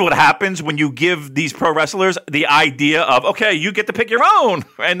is what happens when you give these pro wrestlers the idea of, okay, you get to pick your own.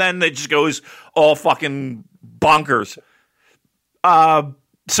 And then it just goes all fucking bonkers.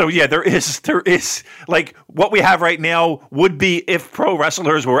 So yeah, there is like what we have right now would be if pro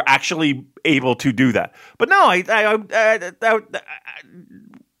wrestlers were actually able to do that. But no,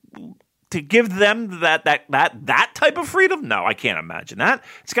 to give them that type of freedom, no, I can't imagine that.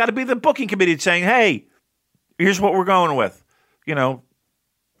 It's got to be the booking committee saying, "Hey, here's what we're going with." You know,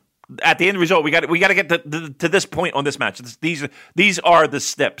 at the end result, we got to get to this point on this match. These are the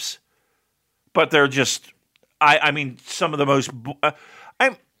steps, but they're just. I mean, some of the most.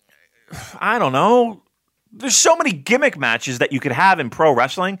 I don't know. There's so many gimmick matches that you could have in pro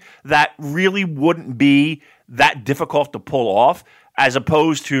wrestling that really wouldn't be that difficult to pull off, as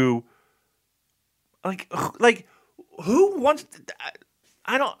opposed to like who wants?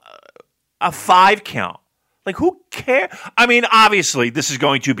 I don't a 5 count. Like who cares? I mean, obviously this is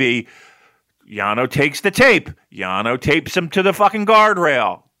going to be Yano takes the tape. Yano tapes him to the fucking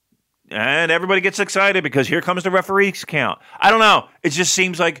guardrail. And everybody gets excited because here comes the referee's count. I don't know. It just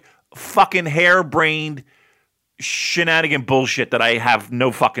seems like fucking harebrained shenanigan bullshit that I have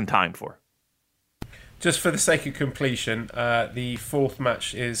no fucking time for. Just for the sake of completion, the fourth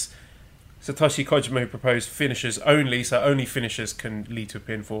match is Satoshi Kojima, who proposed finishers only, so only finishers can lead to a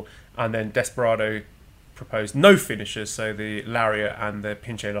pinfall. And then Desperado proposed no finishers, so the Lariat and the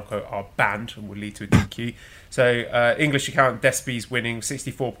Pinche Loco are banned and will lead to a DQ. So English account, Despi's winning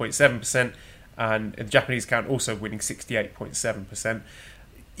 64.7%, and the Japanese account also winning 68.7%.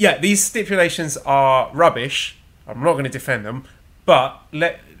 Yeah, these stipulations are rubbish. I'm not going to defend them, but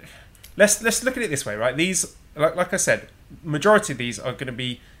let's look at it this way, right? These, like I said, majority of these are going to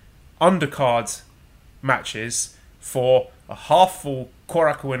be undercard matches for a half-full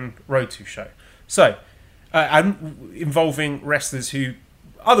Korakuen Road to show. So, and involving wrestlers who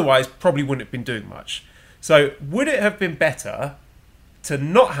otherwise probably wouldn't have been doing much. So, would it have been better to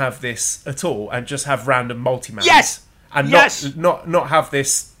not have this at all and just have random multi-mans? Yes! And yes! not have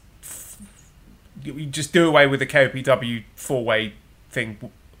this... You just do away with the KOPW 4-way thing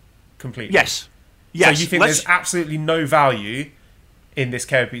completely? Yes. Yes. So you think there's absolutely no value in this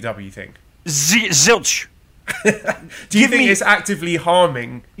KOPW thing? Zilch. Do you think it's actively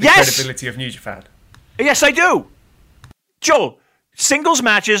harming the credibility of New Japan? Yes, I do. Joel, singles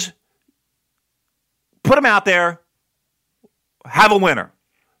matches, put them out there, have a winner.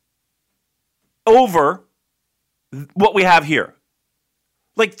 Over what we have here.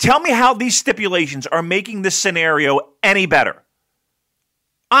 Like, tell me how these stipulations are making this scenario any better.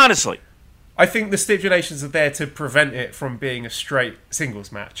 Honestly. I think the stipulations are there to prevent it from being a straight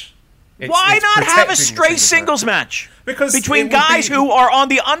singles match. Why not have a straight singles match? Because between guys who are on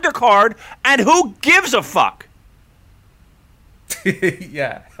the undercard and who gives a fuck?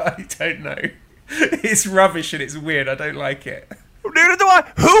 Yeah, I don't know. It's rubbish and it's weird. I don't like it. Neither do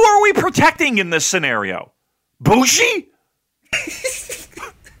I. Who are we protecting in this scenario? Bushi?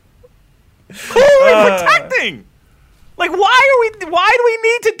 Who are we protecting? Like, why do we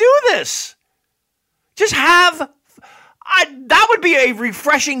need to do this? Just have... that would be a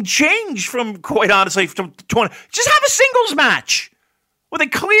refreshing change from, quite honestly, from 20. Just have a singles match with a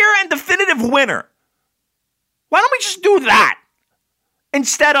clear and definitive winner. Why don't we just do that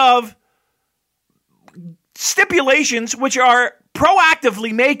instead of stipulations which are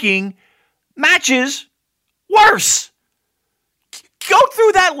proactively making matches worse? Go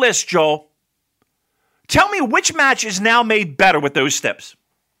through that list, Joel. Tell me which match is now made better with those steps.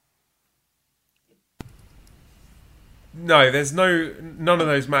 No, there's none of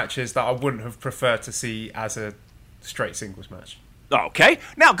those matches that I wouldn't have preferred to see as a straight singles match. Okay.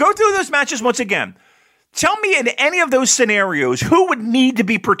 Now, go through those matches once again. Tell me in any of those scenarios who would need to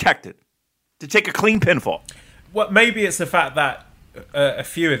be protected to take a clean pinfall. Well, maybe it's the fact that a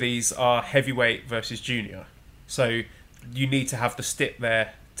few of these are heavyweight versus junior. So you need to have the stip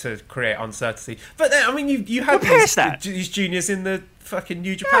there to create uncertainty. But then, I mean, you had these juniors in the fucking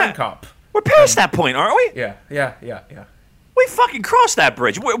New Japan Cup. We're past that point, aren't we? Yeah. We fucking crossed that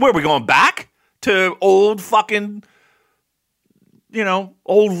bridge. Where are we going back? To old fucking,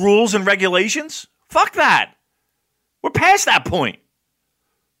 old rules and regulations? Fuck that. We're past that point.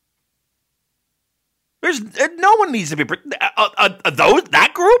 No one needs to be...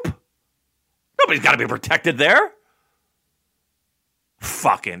 that group? Nobody's got to be protected there.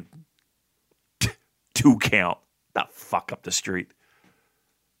 Fucking 2 count. The fuck up the street.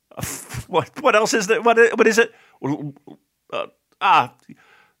 What else is there? What is it?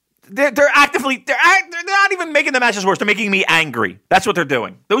 They're not even making the matches worse. They're making me angry. That's what they're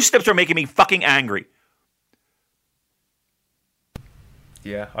doing. Those steps are making me fucking angry.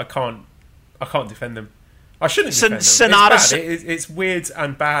 Yeah, I can't defend them. I shouldn't defend them. Sonata. It's weird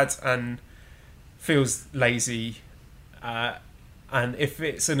and bad and feels lazy. And if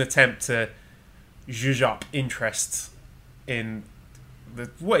it's an attempt to zhuzh up interest in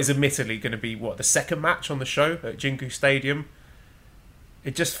what is admittedly going to be the second match on the show at Jingu Stadium,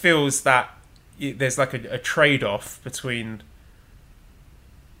 it just feels that there's like a trade-off between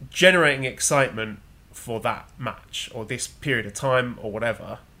generating excitement for that match or this period of time or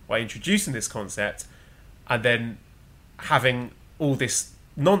whatever by introducing this concept and then having all this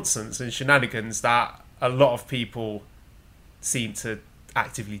nonsense and shenanigans that a lot of people seem to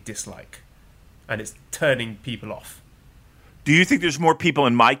actively dislike, and it's turning people off. Do you think there's more people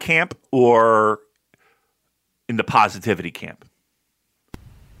in my camp or in the positivity camp?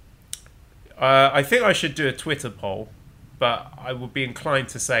 I think I should do a Twitter poll, but I would be inclined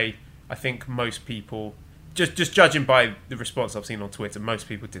to say I think most people, just judging by the response I've seen on Twitter, most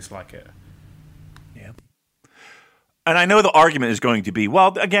people dislike it. Yeah. And I know the argument is going to be,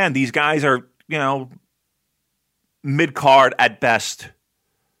 well, again, these guys are, mid-card at best.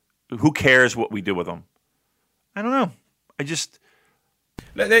 Who cares what we do with them? I don't know. There's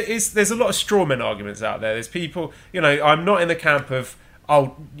a lot of strawman arguments out there. There's people, I'm not in the camp of,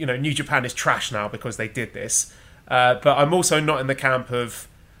 New Japan is trash now because they did this. But I'm also not in the camp of,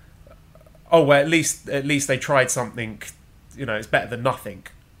 at least they tried something, it's better than nothing.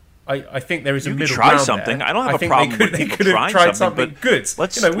 I think there is a middle ground something. there. I don't have a problem with people could have tried something good.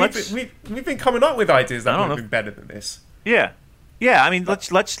 We've been coming up with ideas that would have been better than this. Yeah. Yeah, I mean, let's.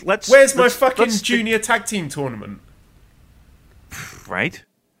 Where's my fucking junior tag team tournament? Right.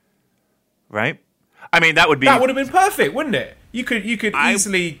 I mean, that would have been perfect, wouldn't it? You could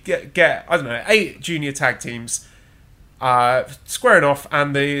easily get I don't know 8 junior tag teams, squaring off,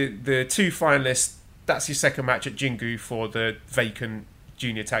 and the 2 finalists. That's your second match at Jingu for the vacant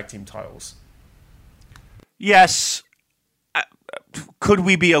junior tag team titles. Yes. Could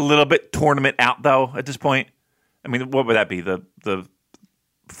we be a little bit tournament out though at this point? I mean, what would that be? The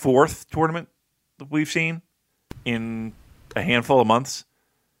 4th tournament that we've seen in a handful of months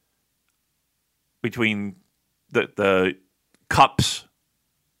between the cups,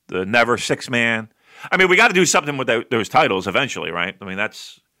 the Never 6-man. I mean, we got to do something with those titles eventually, right? I mean,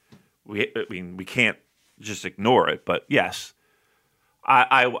 we can't just ignore it. But yes,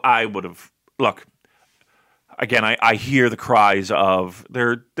 I would have. Look, again, I hear the cries of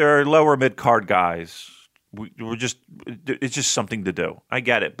they're lower mid card guys. It's just something to do. I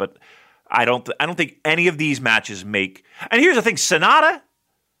get it, but I don't think any of these matches make. And here's the thing, Sonata.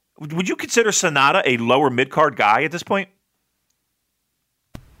 Would you consider Sonata a lower mid card guy at this point?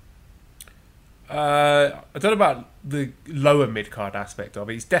 I don't know about the lower mid card aspect of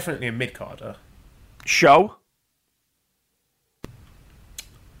it. He's definitely a mid carder. Show.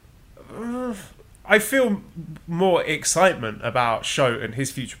 I feel more excitement about Show and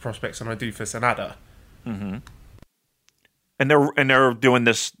his future prospects than I do for Sanada. Mm-hmm. And they're doing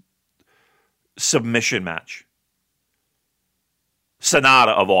this submission match.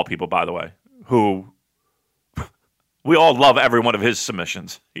 Sonata, of all people, by the way, who we all love every one of his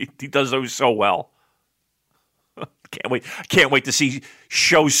submissions. He does those so well. Can't wait to see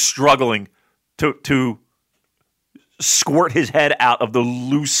Show struggling to squirt his head out of the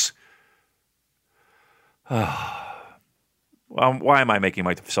loose. Why am I making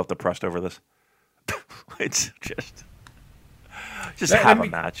myself depressed over this? It's just have a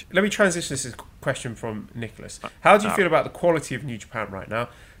match. Let me transition this question from Nicholas. How do you feel about the quality of New Japan right now?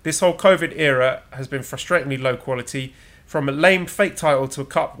 This whole COVID era has been frustratingly low quality. From a lame fake title to a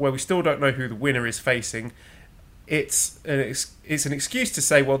cup where we still don't know who the winner is facing. It's an excuse to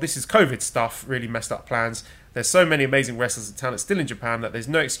say, well, this is COVID stuff, really messed up plans. There's so many amazing wrestlers and talent still in Japan that there's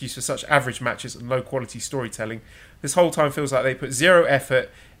no excuse for such average matches and low quality storytelling. This whole time feels like they put zero effort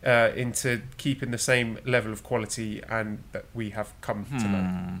into keeping the same level of quality and that we have come to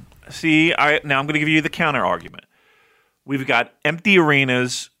know. See, now I'm going to give you the counter argument. We've got empty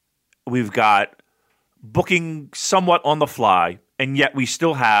arenas. We've got booking somewhat on the fly, and yet we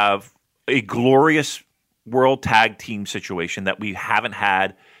still have a glorious world tag team situation that we haven't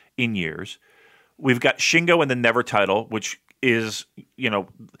had in years. We've got Shingo and the Never title, which is,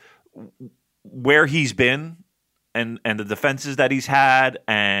 where he's been and the defenses that he's had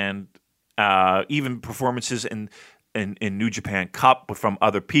and even performances in New Japan Cup from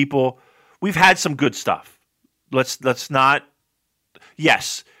other people. We've had some good stuff. Let's not.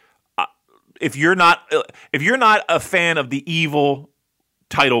 Yes, if you're not a fan of the evil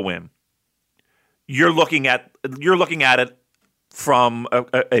title win, you're looking at it from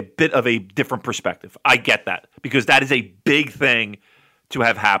a bit of a different perspective. I get that, because that is a big thing to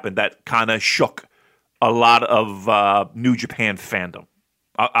have happened that kind of shook a lot of New Japan fandom.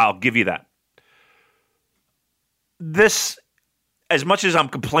 I'll give you that. This, as much as I'm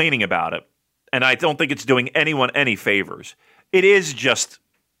complaining about it, and I don't think it's doing anyone any favors, it is just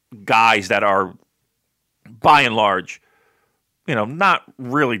guys that are, by and large, not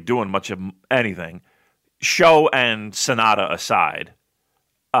really doing much of anything. Sho and Sonata aside.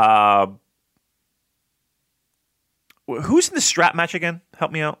 Who's in the strap match again?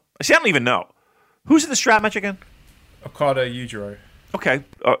 Help me out. See, I don't even know. Who's in the strap match again? Okada Yujiro. Okay.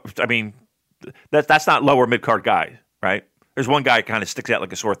 I mean, that's not lower mid-card guy, right? There's one guy kind of sticks out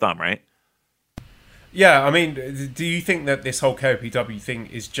like a sore thumb, right? Yeah, I mean, do you think that this whole KOPW thing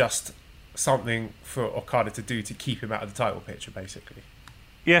is just something for Okada to do to keep him out of the title picture, basically?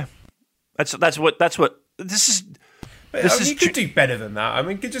 Yeah. That's what this is. You could do better than that. I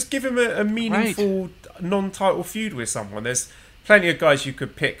mean, could just give him a meaningful non-title feud with someone. There's plenty of guys you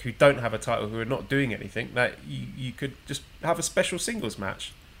could pick who don't have a title, who are not doing anything, that you could just have a special singles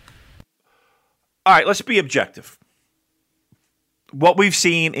match. All right, let's be objective. What we've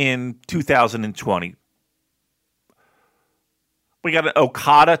seen in 2020, we got an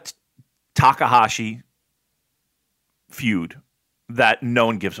Okada-Takahashi feud that no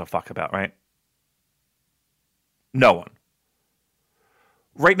one gives a fuck about, right? No one.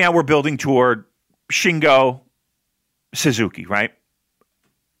 Right now we're building toward Shingo Suzuki, right?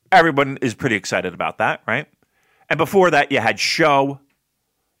 Everyone is pretty excited about that, right? And before that, you had Sho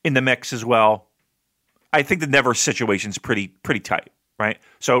in the mix as well. I think the Never situation's pretty tight, right?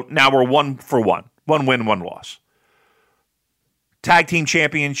 So now we're 1 for 1. 1 win, 1 loss. Tag team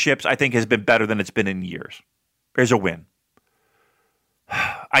championships, I think, has been better than it's been in years. There's a win.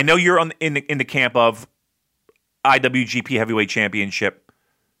 I know you're in the camp of IWGP Heavyweight Championship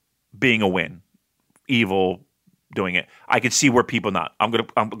being a win. Evil doing it. I could see where people not. I'm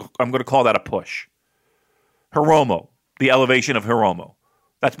gonna call that a push. Hiromu, the elevation of Hiromu.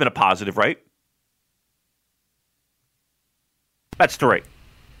 That's been a positive, right? That's 3.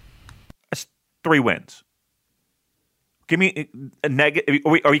 That's 3 wins. Give me a negative.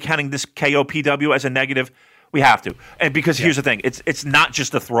 Are we counting this KOPW as a negative? We have to. And because here's the thing. It's not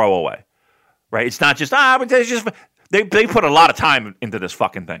just a throwaway. Right? It's not just, but they put a lot of time into this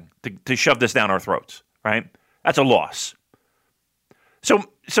fucking thing to shove this down our throats. Right? That's a loss. So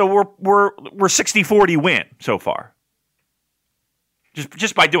we're 60-40 win so far.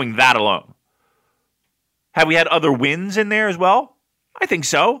 Just by doing that alone. Have we had other wins in there as well? I think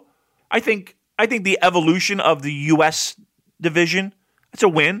so. I think the evolution of the U.S. division, it's a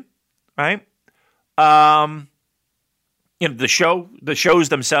win, right? The shows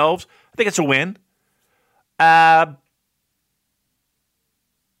themselves, I think it's a win. Where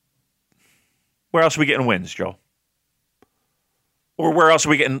else are we getting wins, Joe? Or where else are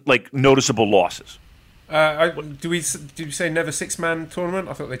we getting noticeable losses? Did we say Never 6-man tournament?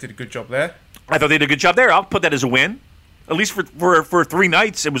 I thought they did a good job there. I thought they did a good job there. I'll put that as a win. At least for 3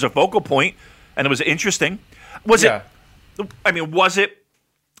 nights, it was a focal point, and it was interesting. Was it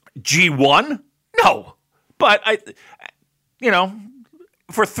G1? No. But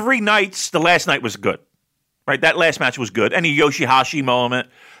for 3 nights, the last night was good. Right? That last match was good. And a Yoshihashi moment.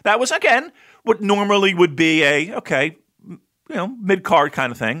 That was, again, what normally would be a, mid-card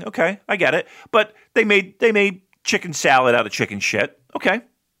kind of thing. Okay, I get it. But they made chicken salad out of chicken shit. Okay,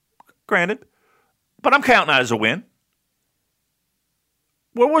 granted. But I'm counting that as a win.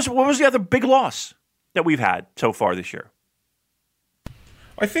 What was the other big loss that we've had so far this year?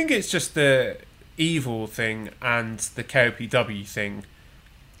 I think it's just the Evil thing and the KOPW thing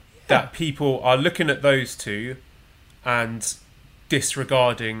that people are looking at those two and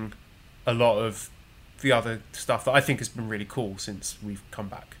disregarding a lot of the other stuff that I think has been really cool since we've come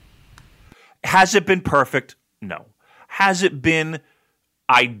back. Has it been perfect? No. Has it been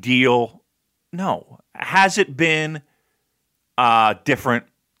ideal? No. Has it been different?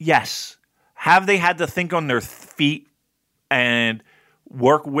 Yes. Have they had to think on their feet and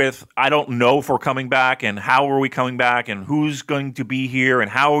work with, I don't know if we're coming back and how are we coming back and who's going to be here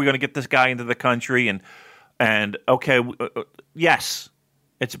and how are we going to get this guy into the country and okay, yes,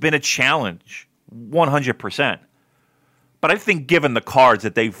 it's been a challenge, 100%. But I think given the cards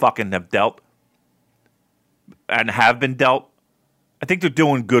that they fucking have dealt and have been dealt, I think they're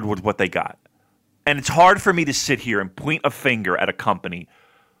doing good with what they got. And it's hard for me to sit here and point a finger at a company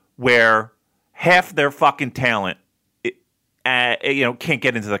where half their fucking talent can't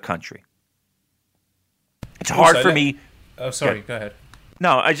get into the country. It's hard for me. Oh, sorry. Go ahead.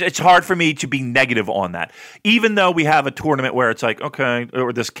 No, it's hard for me to be negative on that. Even though we have a tournament where it's like, okay,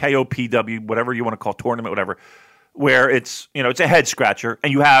 or this KOPW, whatever you want to call tournament, whatever, where it's a head scratcher,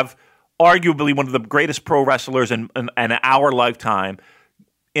 and you have arguably one of the greatest pro wrestlers in our lifetime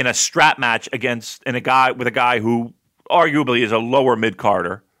in a strap match against a guy who arguably is a lower mid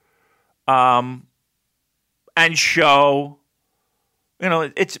carder, and show,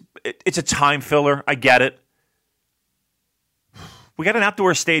 it's a time filler. I get it. We got an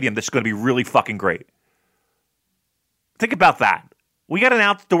outdoor stadium that's going to be really fucking great. Think about that. We got an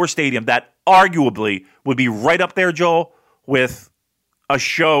outdoor stadium that arguably would be right up there, Joel, with a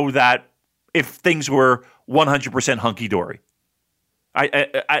show that if things were 100% hunky dory.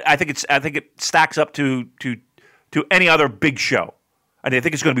 I think it stacks up to any other big show, and I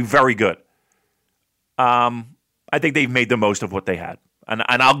think it's going to be very good. I think they've made the most of what they had. And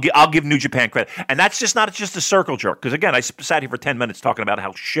I'll give New Japan credit. And that's just not just a circle jerk. Because, again, I sat here for 10 minutes talking about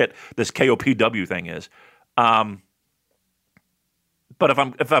how shit this KOPW thing is. But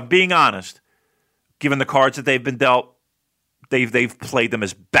if I'm being honest, given the cards that they've been dealt, they've played them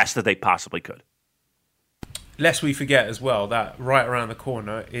as best that they possibly could. Lest we forget as well that right around the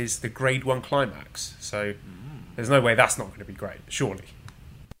corner is the Grade 1 climax. So there's no way that's not going to be great, surely.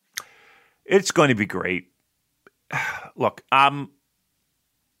 It's going to be great. Look,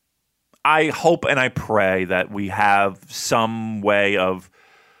 I hope and I pray that we have some way of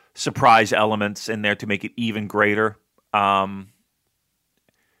surprise elements in there to make it even greater. The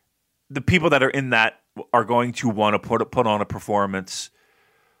people that are in that are going to want to put on a performance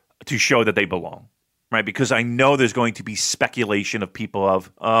to show that they belong, right? Because I know there's going to be speculation of people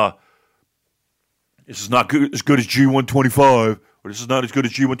of, this is not good, as good as G125, or this is not as good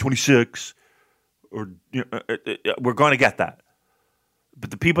as G126, or we're going to get that. But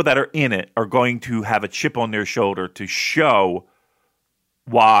the people that are in it are going to have a chip on their shoulder to show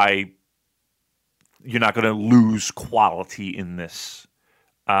why you're not going to lose quality in this.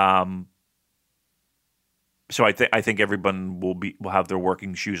 So I think everyone will have their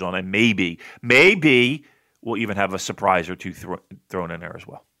working shoes on, and maybe we'll even have a surprise or two thrown in there as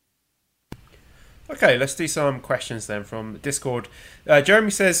well. Okay, let's do some questions then from Discord.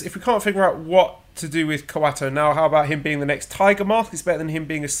 Jeremy says, if we can't figure out what to do with Kawato now, how about him being the next Tiger Mask? It's better than him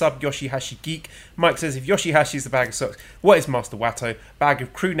being a sub Yoshihashi geek. Mike says, if Yoshihashi is the bag of socks, what is Master Wato? Bag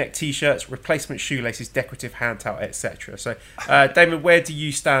of crew neck t-shirts, replacement shoelaces, decorative hand towel, etc. So, Damon, where do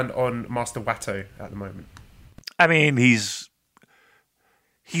you stand on Master Wato at the moment? I mean, he's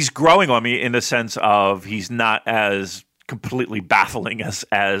growing on me in the sense of he's not as completely baffling as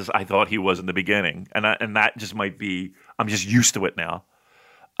I thought he was in the beginning, and that just might be, I'm just used to it now.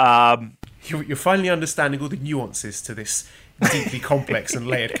 You're finally understanding all the nuances to this deeply complex and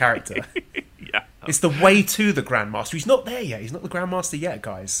layered character. Yeah, it's the way to the Grandmaster. He's not there yet. He's not the Grandmaster yet,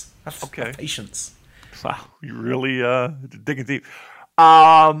 guys. Have patience. Wow, you really digging deep.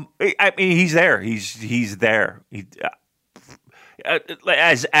 I mean, he's there. He's there.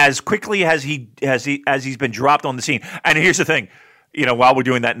 As quickly as he's been dropped on the scene. And here's the thing, while we're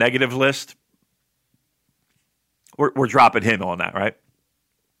doing that negative list, we're dropping him on that, right?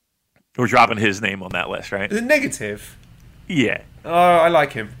 We're dropping his name on that list, right? Is it negative? Yeah. I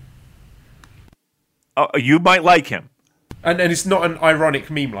like him. You might like him, and it's not an ironic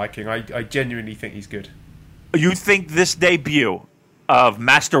meme liking. I genuinely think he's good. You think this debut of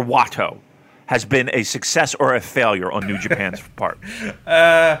Master Wato has been a success or a failure on New Japan's part?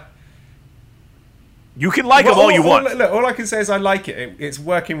 You can like him all you want. Look, all I can say is I like it. It's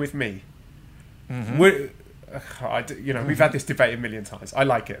working with me. Mm-hmm. We've had this debate a million times. I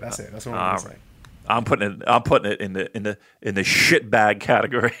like it. That's it. That's all I'm going to say. I'm putting it in the shit bag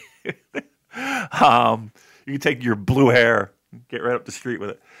category. You can take your blue hair, get right up the street with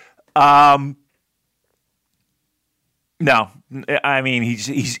it. No, I mean he's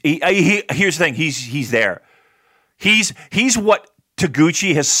here's the thing. He's there. He's what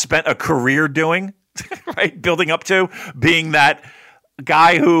Taguchi has spent a career doing, right? Building up to being that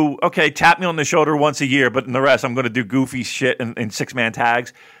guy who, tap me on the shoulder once a year, but in the rest, I'm going to do goofy shit in 6-man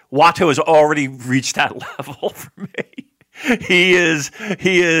tags. Wato has already reached that level for me. He is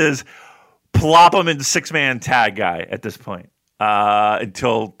plop him into 6-man tag guy at this point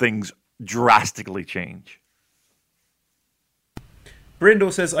until things drastically change.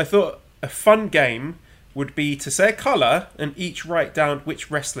 Brindle says, I thought a fun game would be to say a colour and each write down which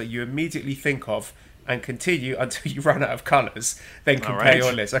wrestler you immediately think of and continue until you run out of colours. Then compare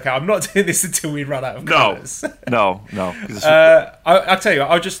your list. Okay, I'm not doing this until we run out of colours. No. I'll tell you,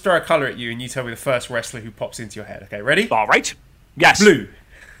 I'll just throw a colour at you and you tell me the first wrestler who pops into your head. Okay, ready? All right. Yes. Blue.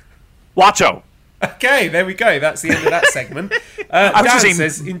 Wato. Okay, there we go. That's the end of that segment. Dan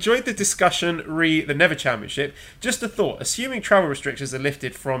says, enjoyed the discussion re the Never Championship. Just a thought, assuming travel restrictions are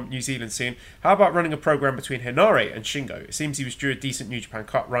lifted from New Zealand soon, how about running a program between Henare and Shingo? It seems he was due a decent New Japan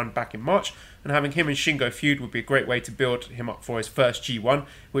Cup run back in March, and having him and Shingo feud would be a great way to build him up for his first G1,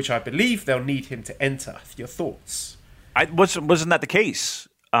 which I believe they'll need him to enter. Your thoughts? Wasn't that the case?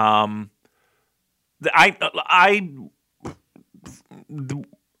 As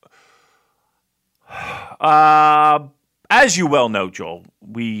you well know, Joel,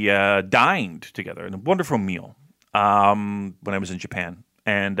 we dined together in a wonderful meal when I was in Japan.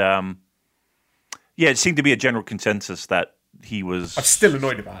 And, it seemed to be a general consensus that he was... I'm still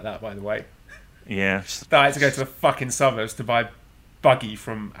annoyed about that, by the way. Yeah. That I had to go to the fucking suburbs to buy buggy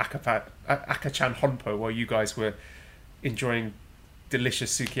from Akachan Honpo while you guys were enjoying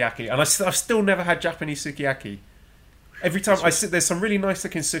delicious sukiyaki. And I've still never had Japanese sukiyaki. Every time I sit, there's some really nice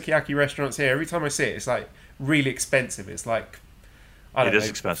looking sukiyaki restaurants here. Every time I see it, it's like really expensive. It's like, I don't know,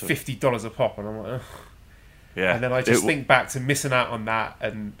 expensive. $50 a pop, and I'm like, ugh. Yeah. And then I just think back to missing out on that,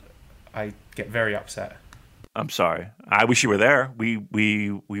 and I get very upset. I'm sorry. I wish you were there.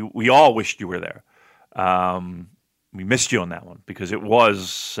 We all wished you were there. We missed you on that one because it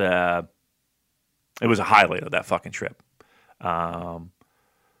was a highlight of that fucking trip. The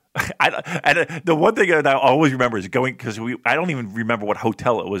one thing that I always remember is going, because I don't even remember what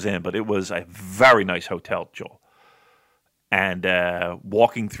hotel it was in, but it was a very nice hotel, Joel. And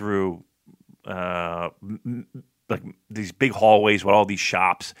walking through like these big hallways with all these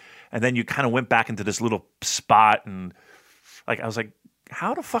shops, and then you kind of went back into this little spot, and I was like,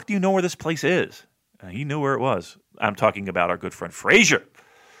 how the fuck do you know where this place is? And he knew where it was. I'm talking about our good friend Frazier,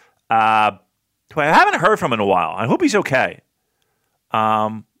 who I haven't heard from in a while. I hope he's okay.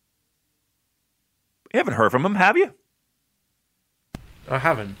 You haven't heard from him, have you? I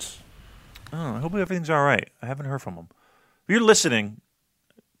haven't. Oh, I hope everything's all right. I haven't heard from him. If you're listening,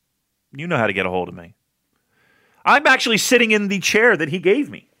 you know how to get a hold of me. I'm actually sitting in the chair that he gave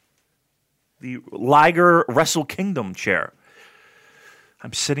me. The Liger Wrestle Kingdom chair.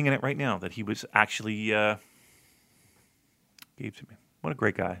 I'm sitting in it right now that he was actually gave to me. What a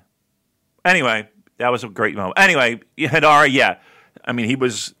great guy. Anyway, that was a great moment. Anyway, Henare, yeah. I mean,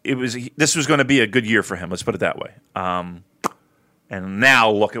 this was going to be a good year for him. Let's put it that way. And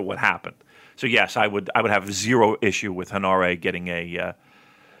now look at what happened. So yes, I would have zero issue with Henare getting a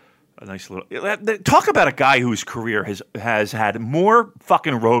nice little. Talk about a guy whose career has had more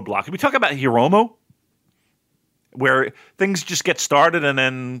fucking roadblocks. We talk about Hiromu, where things just get started and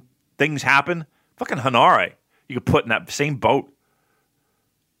then things happen. Fucking Henare, you could put in that same boat.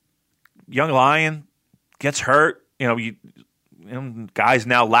 Young Lion gets hurt. Guys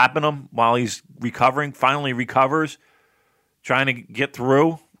now lapping him while he's recovering. Finally recovers, trying to get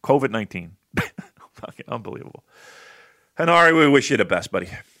through COVID-19. Fucking unbelievable. Henare, we wish you the best, buddy.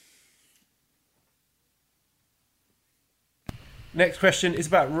 Next question is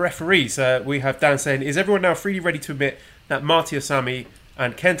about referees. We have Dan saying, is everyone now freely ready to admit that Marty Osami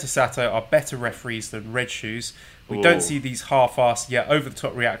and Kenta Sato are better referees than Red Shoes? We don't see these half-assed yet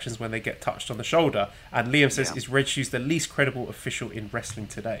over-the-top reactions when they get touched on the shoulder. And Liam says, is Red Shoes the least credible official in wrestling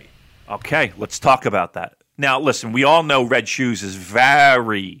today? Okay, let's talk about that. Now, listen, we all know Red Shoes is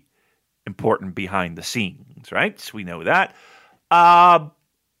very important behind the scenes, right? So we know that.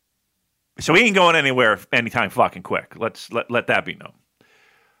 So he ain't going anywhere anytime fucking quick. Let that be known.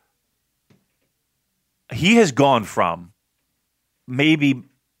 He has gone from maybe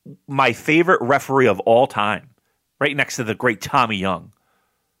my favorite referee of all time, right next to the great Tommy Young,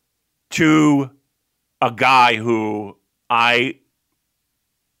 to a guy who I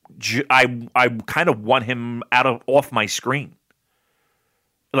kind of want him off my screen.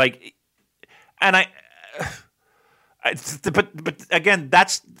 But again,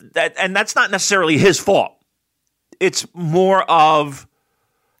 that's not necessarily his fault. It's more of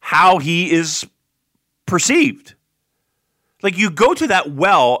how he is perceived. Like, you go to that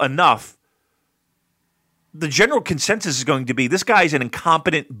well enough, the general consensus is going to be this guy's an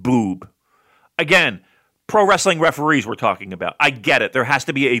incompetent boob. Again, pro wrestling referees we're talking about. I get it. There has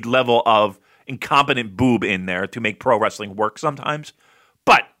to be a level of incompetent boob in there to make pro wrestling work sometimes.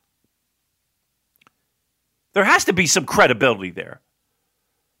 But there has to be some credibility there.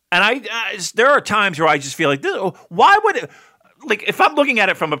 And there are times where I just feel like, why would it, like, if I'm looking at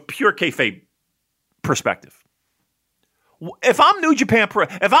it from a pure kayfabe perspective, if I'm New Japan Pro,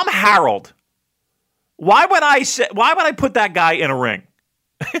 if I'm Harold, why would I put that guy in a ring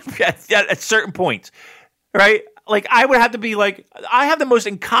at certain points, right? Like, I would have to be like, I have the most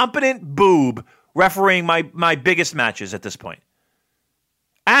incompetent boob refereeing my biggest matches at this point.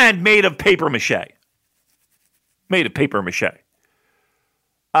 and made of paper mache. Made of paper mache.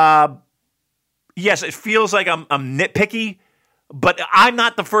 Yes, it feels like I'm nitpicky, but I'm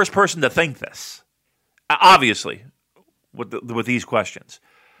not the first person to think this. Obviously, with these questions.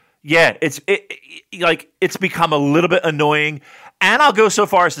 Yeah, it's become a little bit annoying, and I'll go so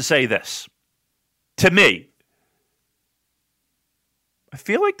far as to say this. To me, I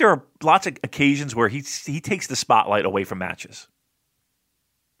feel like there are lots of occasions where he takes the spotlight away from matches.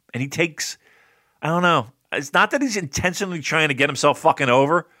 And he takes, I don't know, it's not that he's intentionally trying to get himself fucking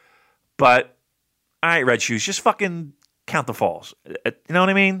over, but, all right, Red Shoes, just fucking count the falls. You know what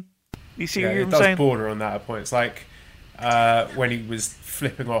I mean? You see what I'm saying? It does border on that at points. Like when he was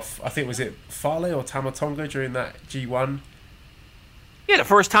flipping off, I think, was it Fale or Tamatonga during that G1? Yeah, the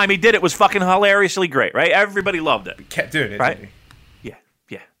first time he did it was fucking hilariously great, right? Everybody loved it. He kept doing it, right? Didn't he?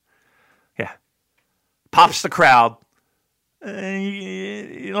 Yeah. Pops the crowd.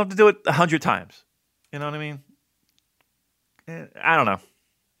 You don't have to do it 100 times. You know what I mean? I don't know.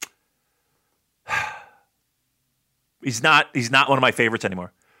 He's not one of my favorites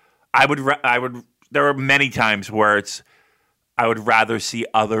anymore. I would. There are many times where I would rather see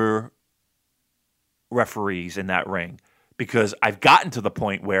other referees in that ring, because I've gotten to the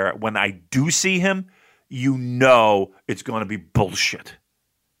point where when I do see him, you know it's going to be bullshit.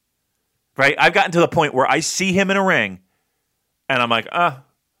 Right? I've gotten to the point where I see him in a ring, and I'm like, how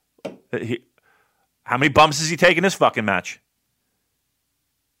many bumps has he taken this fucking match?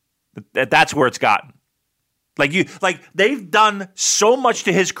 That's where it's gotten. Like they've done so much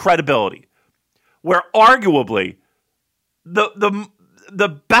to his credibility, where arguably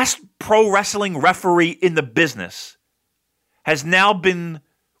the best pro wrestling referee in the business has now been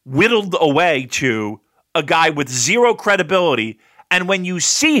whittled away to a guy with zero credibility. And when you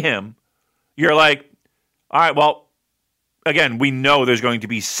see him, you're like, all right, well, again, we know there's going to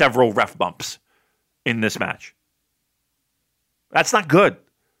be several ref bumps in this match. That's not good.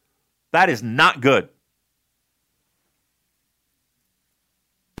 That is not good.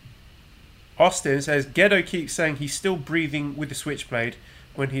 Austin says, Gedo keeps saying he's still breathing with the switchblade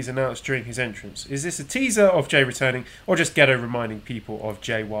when he's announced during his entrance. Is this a teaser of Jay returning, or just Gedo reminding people of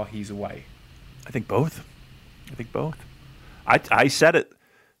Jay while he's away? I think both. I said it,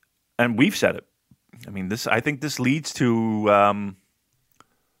 and we've said it. I mean, I think this leads to a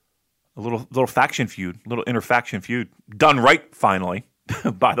little faction feud, a little inter-faction feud. Done right, finally,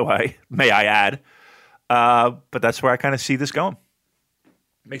 by the way, may I add. But that's where I kind of see this going.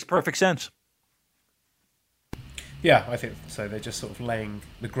 Makes perfect sense. Yeah, I think so. They're just sort of laying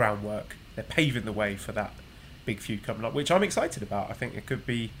the groundwork. They're paving the way for that big feud coming up, which I'm excited about. I think it could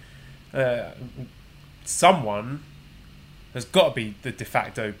be someone has got to be the de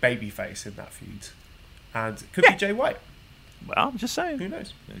facto babyface in that feud. And it could be Jay White. Well, I'm just saying. Who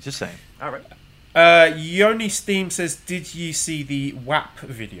knows? Just saying. All right. Yoni Steam says, did you see the WAP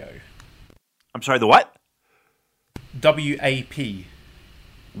video? I'm sorry, the what? WAP.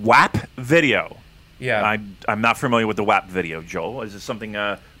 WAP video. Yeah. I'm not familiar with the WAP video, Joel. Is it something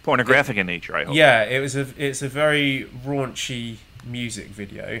pornographic in nature, I hope? Yeah, it's a very raunchy music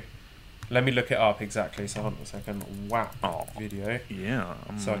video. Let me look it up exactly. So hold on a second. WAP video. Yeah.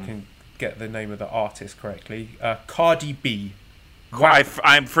 So I can get the name of the artist correctly. Cardi B.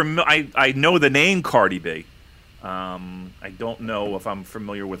 I know the name Cardi B. I don't know if I'm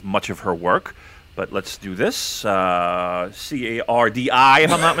familiar with much of her work, but let's do this. Cardi, if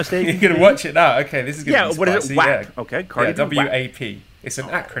I'm not mistaken. You're gonna watch it now. Okay, this is gonna be what is it? WAP. Yeah. Okay, Cardi B. WAP. It's an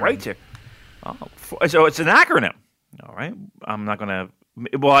acronym. Right here. So it's an acronym. All right. I'm not gonna.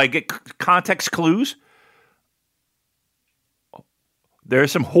 Will I get context clues? There are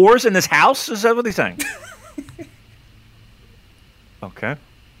some whores in this house? Is that what they're saying? Okay.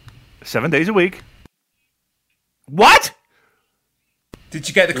 7 days a week. What? Did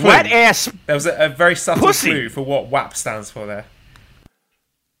you get the clue? Wet ass. There was a very subtle pussy. Clue for what WAP stands for there.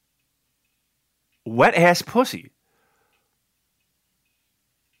 Wet ass pussy.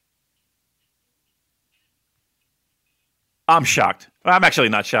 I'm shocked. I'm actually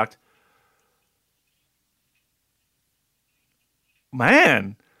not shocked.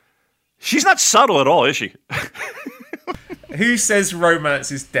 Man, she's not subtle at all, is she? Who says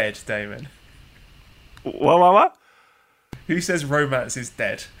romance is dead, Damon? What? Who says romance is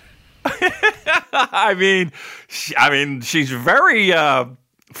dead? I mean, she's very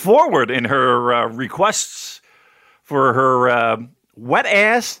forward in her requests for her wet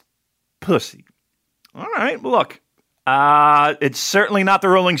ass pussy. All right, well, look, it's certainly not the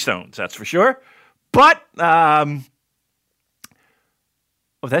Rolling Stones, that's for sure. But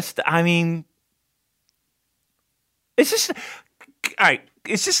it's just, all right.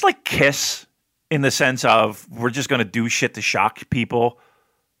 it's just like Kiss in the sense of we're just going to do shit to shock people.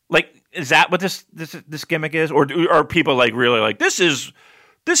 Like, is that what this gimmick is, or are people like really like this is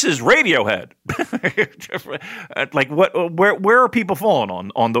Radiohead? Like, what? Where are people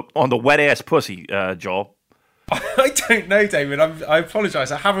falling on the wet ass pussy, Joel? I don't know, David. I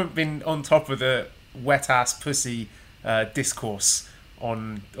apologise. I haven't been on top of the wet ass pussy discourse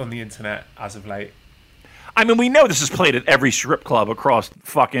on the internet as of late. I mean, we know this is played at every strip club across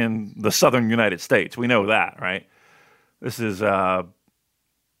fucking the southern United States. We know that, right? This is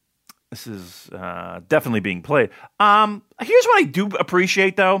definitely being played. Here's what I do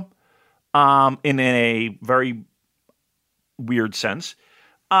appreciate, though, in a very weird sense.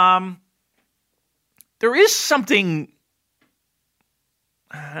 There is something,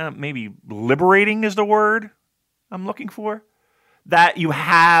 maybe liberating is the word I'm looking for, that you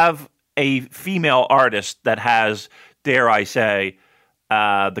have a female artist that has, dare I say,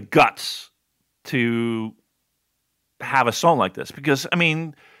 the guts to have a song like this. Because, I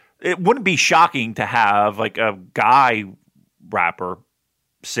mean, it wouldn't be shocking to have like a guy rapper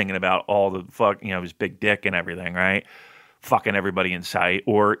singing about all the his big dick and everything, right? Fucking everybody in sight,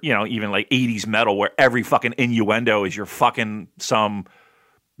 or even like 80s metal where every fucking innuendo is you're fucking some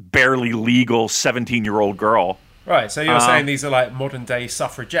barely legal 17-year-old girl. Right, so you're saying these are like modern day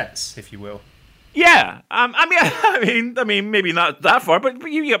suffragettes, if you will. Yeah, I mean, maybe not that far, but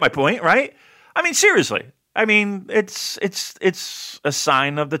you get my point, right? I mean, seriously, I mean, it's a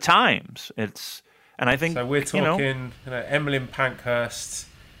sign of the times. And I think so. We're talking, Emmeline Pankhurst.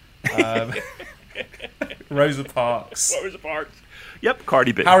 Rosa Parks. Yep,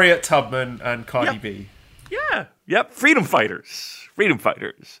 Cardi B. Harriet Tubman and Cardi B. Yeah. Yep. Freedom fighters.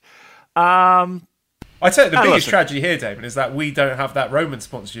 I tell you, the biggest tragedy here, Damon, is that we don't have that Roman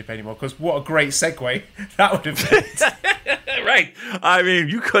sponsorship anymore, because what a great segue that would have been. Right. I mean,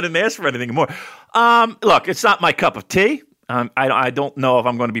 you couldn't ask for anything more. Look, it's not my cup of tea. I don't know if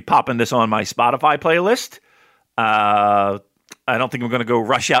I'm going to be popping this on my Spotify playlist. I don't think I'm going to go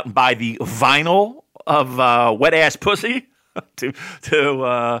rush out and buy the vinyl of Wet Ass Pussy to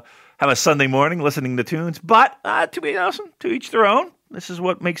have a Sunday morning listening to tunes. But to be honest, to each their own. This is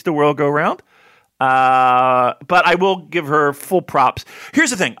what makes the world go round. But I will give her full props. Here's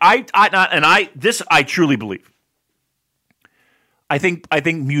the thing. I truly believe. I think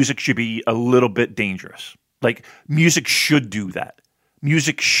music should be a little bit dangerous. Like, music should do that.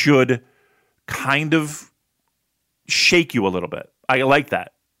 Music should kind of shake you a little bit. I like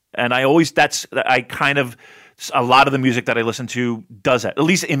that. And a lot of the music that I listen to does that, at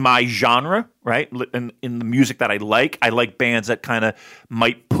least in my genre, right? In the music that I like bands that kind of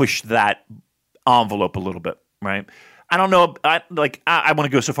might push that envelope a little bit, right? I don't know. I want to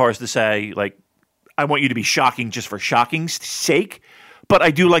go so far as to say, like, I want you to be shocking just for shocking's sake, but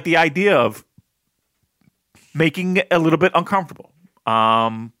I do like the idea of making it a little bit uncomfortable.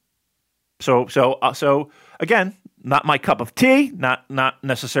 So again, not my cup of tea, not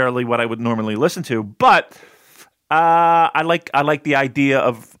necessarily what I would normally listen to, but I like the idea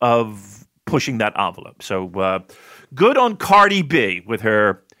of pushing that envelope. So good on Cardi B with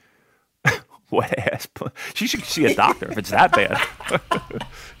her wet ass. She should see a doctor if it's that bad.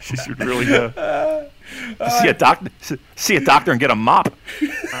 She should really see a doctor and get a mop.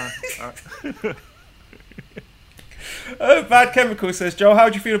 Bad Chemical says, Joel, how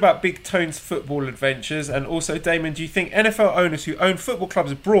do you feel about Big Tone's football adventures? And also, Damon, do you think NFL owners who own football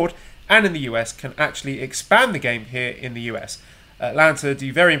clubs abroad and in the US can actually expand the game here in the US? Atlanta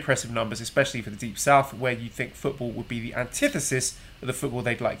do very impressive numbers, especially for the Deep South, where you think football would be the antithesis of the football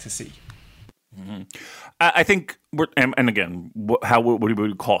they'd like to see. Mm-hmm. I think and again, what we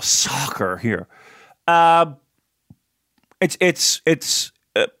would call soccer here. It's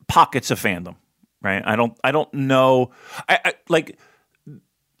pockets of fandom, right? I don't know. I like.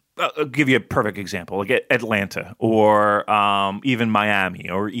 I'll give you a perfect example, like Atlanta or even Miami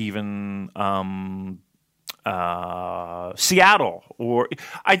or even Seattle. Or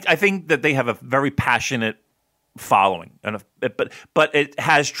I think that they have a very passionate following, but it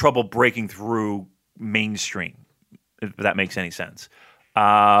has trouble breaking through mainstream, if that makes any sense. There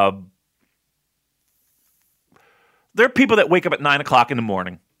are people that wake up at 9 o'clock in the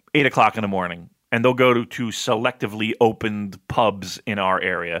morning, 8 o'clock in the morning, and they'll go to selectively opened pubs in our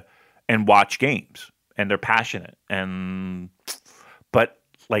area and watch games, and they're passionate, but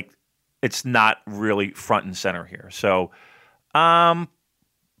like it's not really front and center here. So,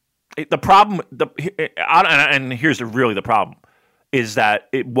 the problem, and here's really the problem, is that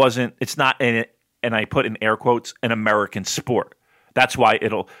it's not, and I put in air quotes, an American sport. That's why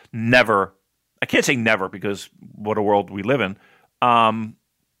it'll never, I can't say never because what a world we live in, But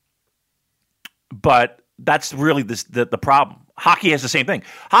that's really the problem. Hockey has the same thing.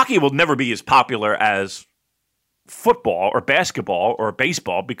 Hockey will never be as popular as football or basketball or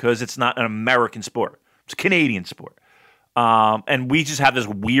baseball because it's not an American sport. It's a Canadian sport. And we just have this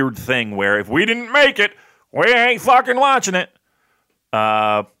weird thing where if we didn't make it, we ain't fucking watching it.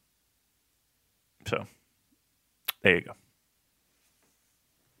 So there you go.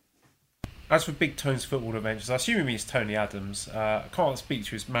 As for Big Tone's football adventures, I assume he means Tony Adams. I can't speak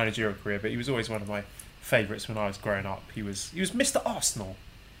to his managerial career, but he was always one of my favourites when I was growing up. He was Mr. Arsenal,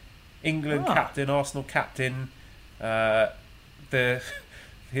 England captain, Arsenal captain.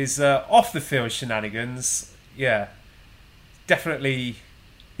 His off the field shenanigans, yeah, definitely.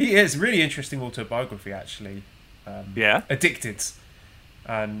 He is really interesting autobiography actually. Addicted,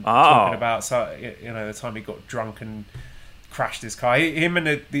 and talking about the time he got drunk and crashed his car. Him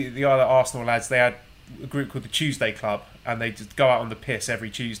and the other Arsenal lads, they had a group called the Tuesday Club, and they just go out on the piss every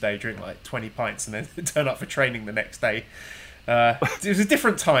Tuesday, drink like 20 pints, and then turn up for training the next day. It was a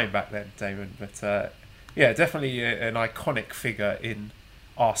different time back then, Damon, but definitely an iconic figure in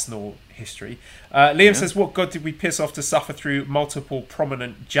Arsenal history. Liam says, what god did we piss off to suffer through multiple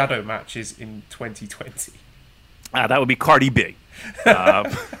prominent Jado matches in 2020? That would be Cardi B.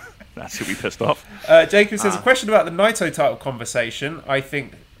 That's who we pissed off. Jacob says, a question about the Naito title conversation. I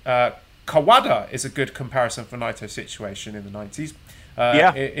think Kawada is a good comparison for Naito's situation in the 90s.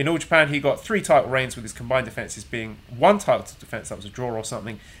 In All Japan, he got 3 title reigns with his combined defences being 1 title defence that was a draw or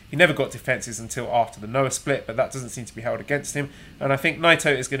something. He never got defences until after the Noah split, but that doesn't seem to be held against him. And I think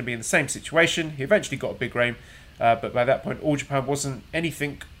Naito is going to be in the same situation. He eventually got a big reign, but by that point, All Japan wasn't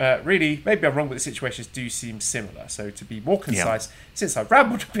anything really. Maybe I'm wrong, but the situations do seem similar. So to be more concise, since I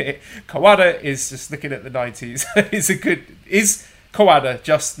rambled a bit, Kawada is just looking at the 90s. Is Kawada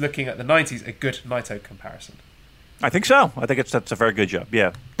just looking at the 90s a good Naito comparison? I think so. I think that's a very good job.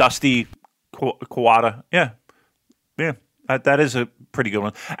 Yeah, Dusty Kawada. Yeah. That is a pretty good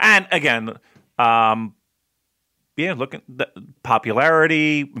one. And again, look at the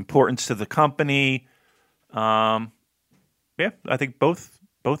popularity, importance to the company. I think both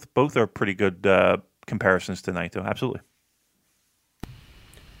are pretty good comparisons to Naito. Absolutely.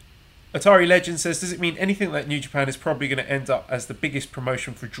 Atari Legend says, does it mean anything that New Japan is probably going to end up as the biggest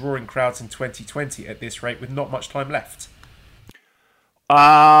promotion for drawing crowds in 2020 at this rate with not much time left?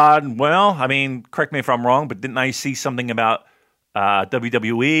 Well, I mean, correct me if I'm wrong, but didn't I see something about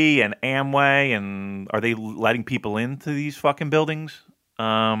WWE and Amway, and are they letting people into these fucking buildings?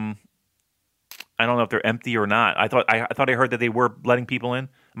 I don't know if they're empty or not. I thought I heard that they were letting people in.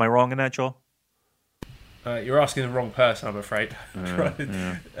 Am I wrong in that, Joel? You're asking the wrong person, I'm afraid.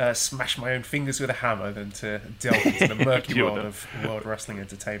 Smash my own fingers with a hammer than to delve into the murky world of World Wrestling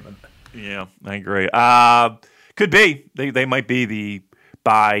Entertainment. Yeah, I agree. Could be. They might be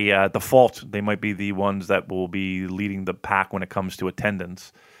by default, they might be the ones that will be leading the pack when it comes to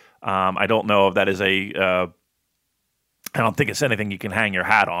attendance. I don't know if that is I don't think it's anything you can hang your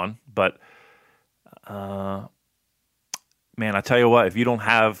hat on, but man, I tell you what, if you don't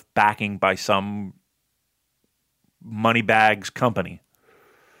have backing by some moneybags company,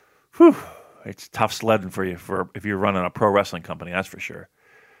 it's tough sledding for you if you're running a pro wrestling company, that's for sure.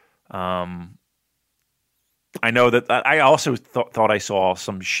 I know that I also thought I saw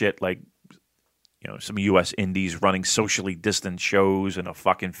some shit like, some U.S. indies running socially distant shows in a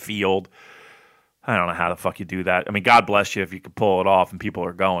fucking field. I don't know how the fuck you do that. I mean, God bless you if you could pull it off and people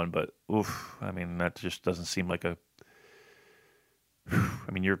are going, but I mean, that just doesn't seem like I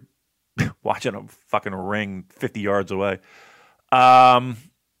mean, you're watching a fucking ring 50 yards away.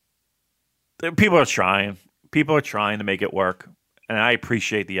 People are trying. People are trying to make it work. And I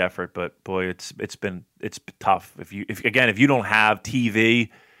appreciate the effort, but boy, it's been tough. If you don't have TV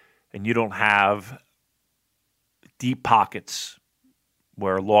and you don't have deep pockets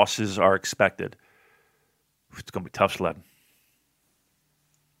where losses are expected, it's going to be tough sledding.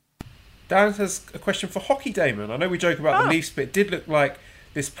 Dan has a question for Hockey Damon. I know we joke about the Leafs, but it did look like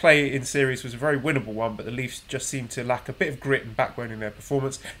this play-in series was a very winnable one, but the Leafs just seemed to lack a bit of grit and backbone in their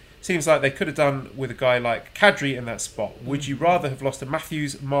performance. Seems like they could have done with a guy like Kadri in that spot. Would you rather have lost to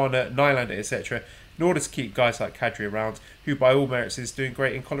Matthews, Marner, Nylander, etc., in order to keep guys like Kadri around, who by all merits is doing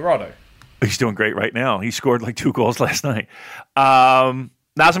great in Colorado? He's doing great right now. He scored like 2 goals last night. Nazem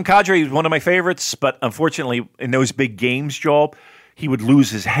Kadri is one of my favorites, but unfortunately in those big games, Joel, he would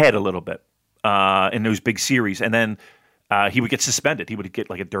lose his head a little bit in those big series, and then he would get suspended. He would get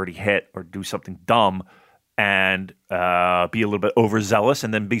like a dirty hit or do something dumb and be a little bit overzealous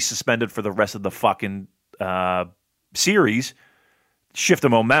and then be suspended for the rest of the fucking series, shift the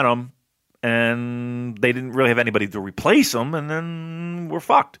momentum, and they didn't really have anybody to replace them, and then we're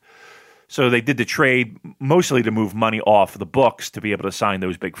fucked. So they did the trade mostly to move money off the books to be able to sign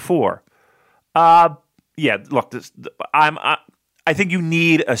those big four. Yeah, look, I think you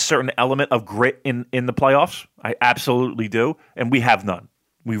need a certain element of grit in the playoffs. I absolutely do, and we have none.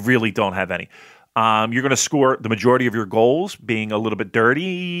 We really don't have any. You're going to score the majority of your goals being a little bit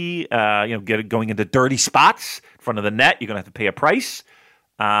dirty, going into dirty spots in front of the net. You're going to have to pay a price.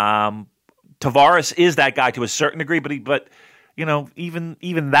 Tavares is that guy to a certain degree, but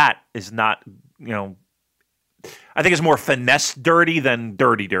even that is not, I think it's more finesse dirty than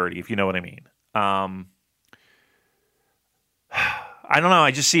dirty, if you know what I mean. I don't know.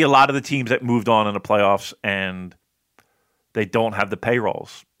 I just see a lot of the teams that moved on in the playoffs and they don't have the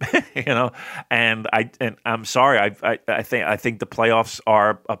payrolls, and I'm sorry. I think the playoffs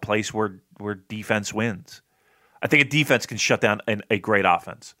are a place where defense wins. I think a defense can shut down a great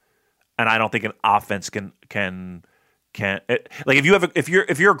offense, and I don't think an offense can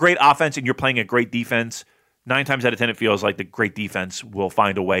if you're a great offense and you're playing a great defense, 9 times out of 10 it feels like the great defense will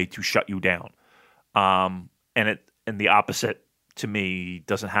find a way to shut you down. And the opposite to me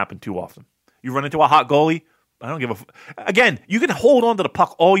doesn't happen too often. You run into a hot goalie, I don't give again, you can hold on to the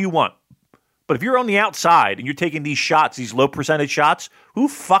puck all you want. But if you're on the outside and you're taking these shots, these low percentage shots, who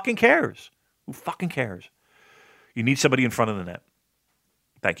fucking cares? Who fucking cares? You need somebody in front of the net.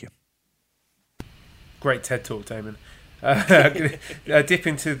 Thank you. Great TED Talk, Damon. Dip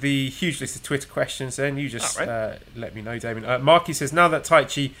into the huge list of Twitter questions then. You just let me know, Damon. Marky says, now that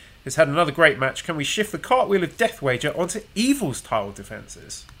Taichi has had another great match, can we shift the cartwheel of Death Wager onto Evil's tile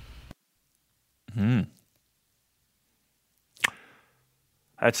defences?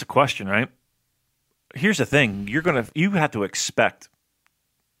 That's the question, right? Here's the thing. You have to expect.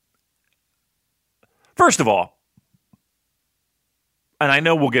 First of all, and I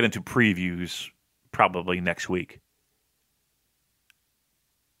know we'll get into previews probably next week.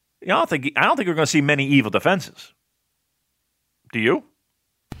 I don't think we're going to see many Evil defenses. Do you?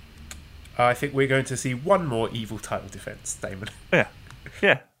 I think we're going to see one more Evil title defense, Damon.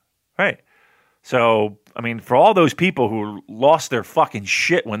 Yeah, right. So, I mean, for all those people who lost their fucking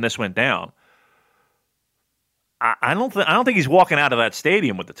shit when this went down, I don't think he's walking out of that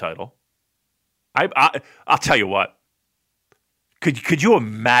stadium with the title. I'll tell you what. Could you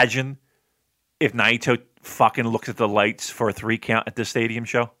imagine if Naito fucking looked at the lights for a 3 count at this stadium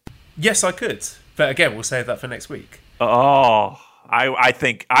show? Yes, I could. But again, we'll save that for next week. Oh, I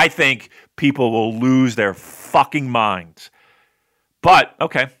think people will lose their fucking minds. But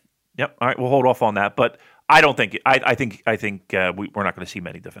okay. Yep. All right. We'll hold off on that. But I don't think. I think we're not going to see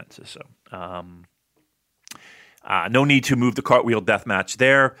many defenses. So, no need to move the cartwheel death match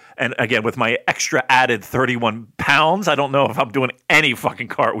there. And again, with my extra added 31 pounds, I don't know if I'm doing any fucking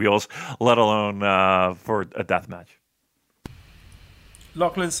cartwheels, let alone for a death match.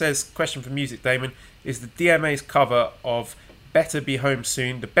 Lachlan says, question for Music, Damon, is the DMA's cover of Better Be Home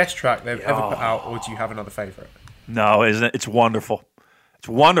Soon the best track they've ever put out, or do you have another favourite? No, isn't it? It's wonderful. It's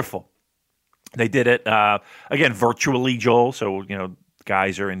wonderful. They did it, again, virtually, Joel, so,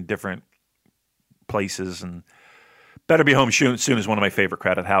 guys are in different places, and Better Be Home Soon is one of my favorite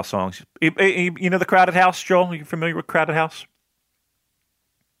Crowded House songs. You know the Crowded House, Joel? Are you familiar with Crowded House?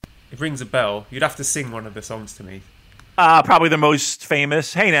 It rings a bell. You'd have to sing one of the songs to me. Probably the most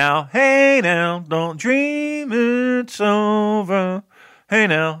famous. Hey now, don't dream it's over. Hey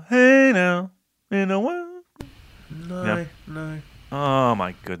now, in a world. No. Oh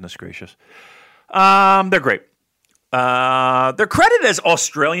my goodness gracious. They're great. They're credited as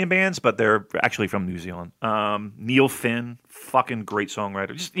Australian bands, but they're actually from New Zealand. Neil Finn, fucking great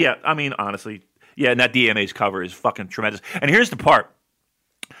songwriter. Honestly, and that DMA's cover is fucking tremendous. And here's the part.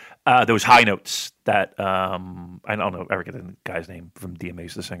 Those high notes that I don't know, I forget the guy's name from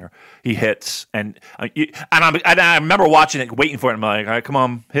DMA's the singer. He hits, and I remember watching it, waiting for it. I'm like, all right, come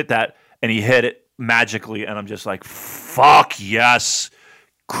on, hit that, and he hit it magically, and I'm just like, fuck yes,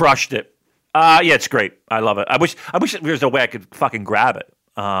 crushed it. It's great. I love it. I wish there was a way I could fucking grab it.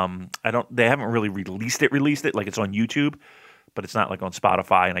 They haven't really released it like it's on YouTube. But it's not like on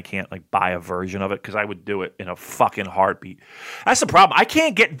Spotify, and I can't like buy a version of it because I would do it in a fucking heartbeat. That's the problem. I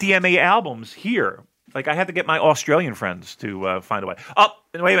can't get DMA albums here. Like I had to get my Australian friends to find a way. Oh,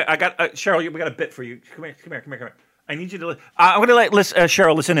 wait a minute. I got Cheryl. We got a bit for you. Come here. I need you to. I'm going to let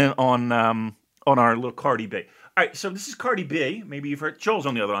Cheryl listen in on our little Cardi B. All right. So this is Cardi B. Maybe you've heard. Joel's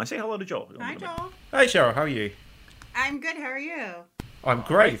on the other line. Say hello to Joel. Hi, Joel. Hey, Cheryl. How are you? I'm good. How are you? I'm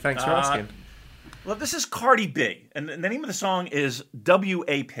great. Thanks for asking. Well, this is Cardi B, and the name of the song is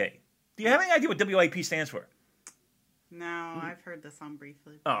WAP. Do you have any idea what WAP stands for? No, I've heard the song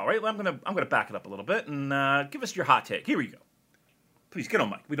briefly. All right, well, I'm gonna back it up a little bit and give us your hot take. Here we go. Please get on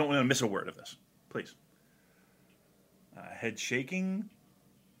mic. We don't want to miss a word of this. Please. Head shaking.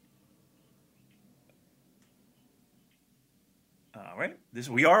 All right.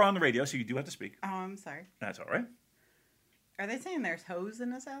 We are on the radio, so you do have to speak. Oh, I'm sorry. That's all right. Are they saying there's hoes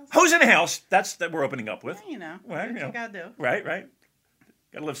in this house? Hose in the house. That's that we're opening up with. Yeah, you know. Well, What you gotta do. Right.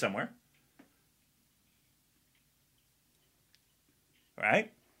 Got to live somewhere.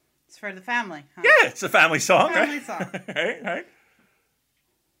 Right. It's for the family, huh? Yeah, it's a family song. Family right? song. right.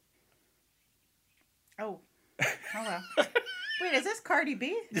 Oh. Oh, well. Wait, is this Cardi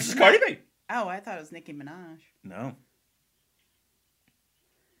B? This is Cardi B. Oh, I thought it was Nicki Minaj. No.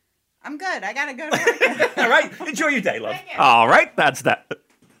 I'm good. I gotta go to work. All right. Enjoy your day, love. Thank you. All right. That's that.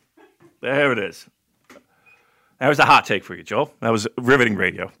 There it is. That was a hot take for you, Joel. That was riveting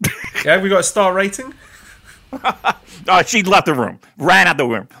radio. Yeah, we got a star rating. She left the room. Ran out the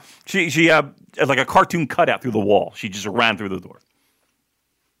room. She like a cartoon cutout through the wall. She just ran through the door.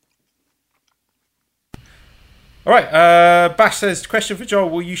 All right, Bash says, question for Joel,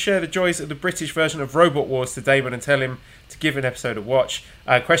 will you share the joys of the British version of Robot Wars to Damon and tell him to give an episode a watch?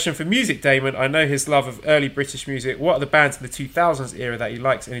 Question for music, Damon, I know his love of early British music. What are the bands in the 2000s era that he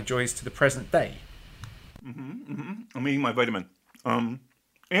likes and enjoys to the present day? I'm eating my vitamin.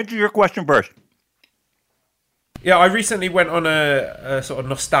 Answer your question first. Yeah, I recently went on a sort of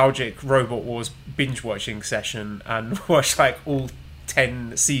nostalgic Robot Wars binge-watching session and watched like all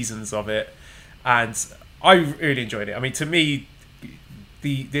 10 seasons of it, and I really enjoyed it. I mean, to me,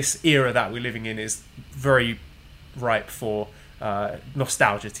 this era that we're living in is very ripe for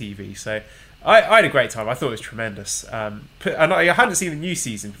nostalgia TV. So I had a great time. I thought it was tremendous. And I hadn't seen the new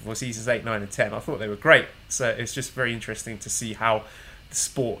season before, seasons 8, 9 and 10. I thought they were great. So it's just very interesting to see how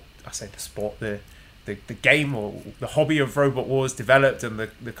the game or the hobby of Robot Wars developed, and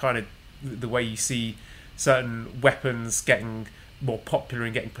the kind of the way you see certain weapons getting more popular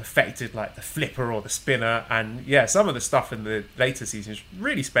and getting perfected, like the flipper or the spinner. And yeah, some of the stuff in the later seasons is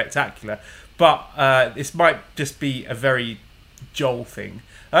really spectacular, but this might just be a very Joel thing,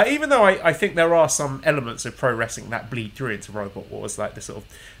 even though I think there are some elements of pro wrestling that bleed through into Robot Wars, like the sort of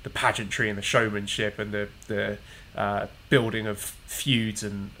the pageantry and the showmanship and the building of feuds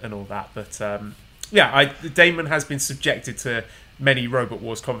and all that. But Damon has been subjected to many Robot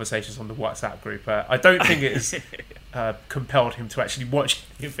Wars conversations on the WhatsApp group. I don't think it has compelled him to actually watch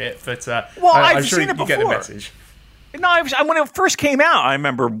any of it, but I'm sure you get the message. No, when it first came out, I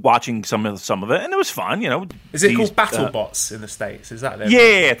remember watching some of it, and it was fun. You know, is it called BattleBots in the States? Is that their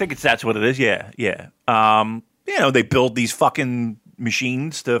I think that's what it is. Yeah. You know, they build these fucking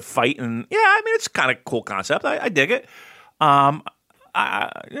machines to fight, and I mean, it's kind of cool concept. I dig it. I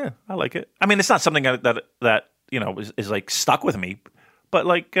like it. I mean, it's not something that you know is like stuck with me, but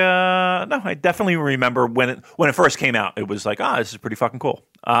like no, I definitely remember when it first came out. It was like, this is pretty fucking cool.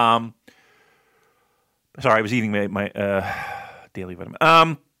 Sorry, I was eating my daily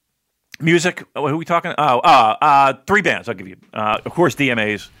vitamin. Music. Who are we talking? 3 bands. I'll give you. Of course,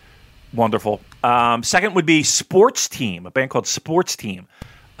 DMA's wonderful. Second would be Sports Team, a band called Sports Team.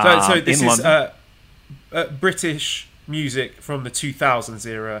 So this is British music from the 2000s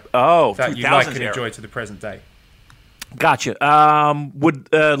era. That you like and enjoy to the present day. Gotcha.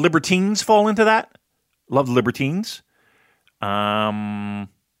 Would Libertines fall into that? Love Libertines.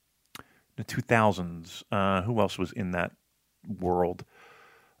 The 2000s. Who else was in that world?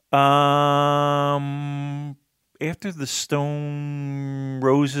 After the Stone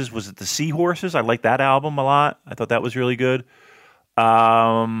Roses, was it the Seahorses? I liked that album a lot. I thought that was really good.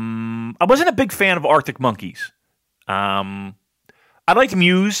 I wasn't a big fan of Arctic Monkeys. I liked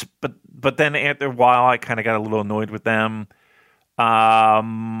Muse, but then after a while, I kind of got a little annoyed with them. Who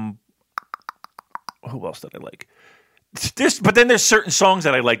else did I like? But then there's certain songs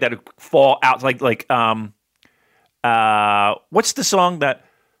that I like that fall out, like what's the song that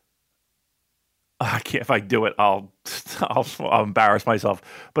I can't? If I do it, I'll embarrass myself.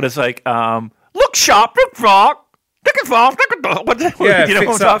 But it's like look sharp, look rock.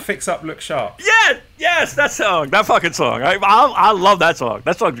 Fix up, look sharp. Yeah, yes, that song, that fucking song. I love that song.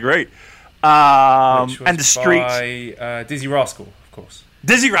 That song's great. And the Streets by Dizzy Rascal, of course.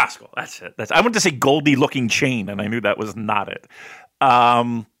 Dizzy Rascal. That's it. I wanted to say Goldie Looking Chain, and I knew that was not it.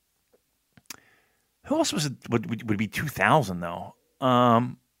 Who else was it? Would be 2000 though?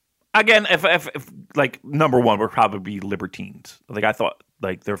 Again, if like number one would probably be Libertines. Like I thought,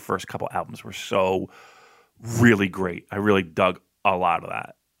 like their first couple albums were so really great. I really dug a lot of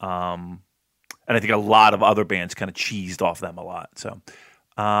that. And I think a lot of other bands kind of cheesed off them a lot. So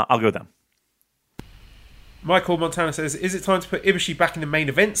I'll go with them. Michael Montana says, is it time to put Ibushi back in the main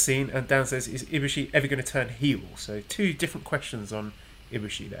event scene? And Dan says, is Ibushi ever going to turn heel? So 2 different questions on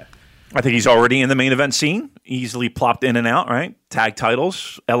Ibushi there. I think he's already in the main event scene, easily plopped in and out, right? Tag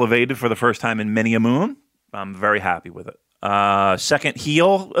titles, elevated for the first time in many a moon. I'm very happy with it. Second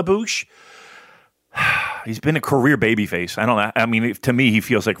heel, Ibushi. He's been a career babyface. I don't know. I mean, to me, he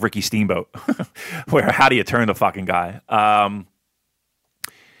feels like Ricky Steamboat. Where, how do you turn the fucking guy?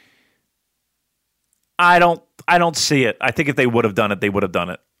 I don't see it. I think if they would have done it, they would have done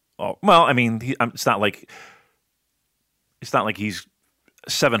it. Oh, well, I mean, it's not like he's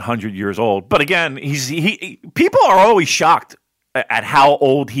 700 years old. But again, people are always shocked at how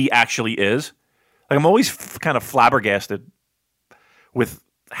old he actually is. Like, I'm always kind of flabbergasted with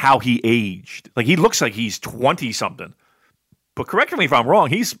how he aged. Like, he looks like he's 20 something. But correct me if I'm wrong.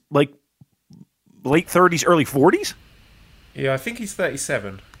 He's like late 30s, early 40s. Yeah, I think he's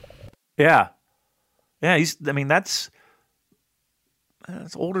 37. Yeah. I mean, that's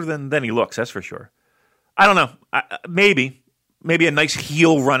older than he looks. That's for sure. I don't know. Maybe a nice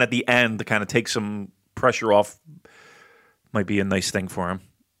heel run at the end to kind of take some pressure off might be a nice thing for him.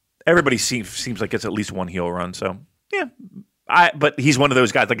 Everybody seems like it's at least one heel run. So yeah, but he's one of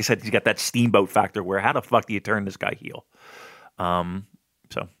those guys. Like I said, he's got that Steamboat factor. Where how the fuck do you turn this guy heel? I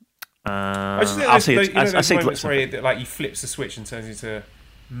say moments where he flips the switch and turns into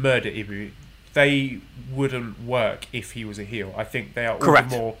Murder Ibu. They wouldn't work if he was a heel. I think they are all the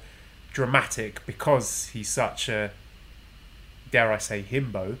more dramatic because he's such a, dare I say,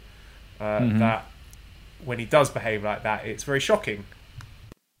 himbo, that when he does behave like that, it's very shocking.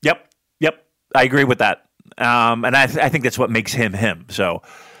 Yep. I agree with that. And I think that's what makes him him. So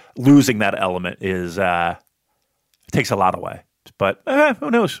losing that element is takes a lot away. But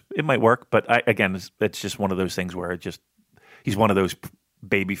who knows? It might work. But it's just one of those things where he's one of those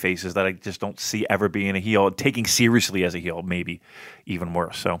baby faces that I just don't see ever being a heel. Taking seriously as a heel, maybe even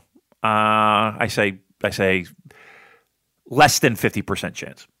worse. So I say less than 50%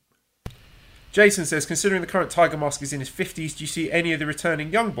 chance. Jason says, considering the current Tiger Mask is in his 50s, do you see any of the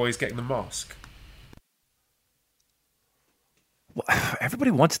returning young boys getting the mask? Well,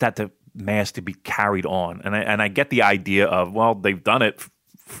 everybody wants that mask to be carried on, and I get the idea of, well, they've done it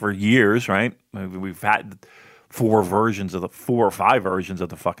for years, right? We've had 4 or 5 versions of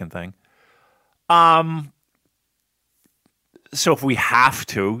the fucking thing. So if we have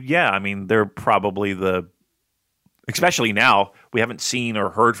to, yeah, I mean, they're probably especially now, we haven't seen or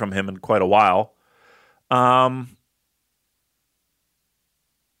heard from him in quite a while.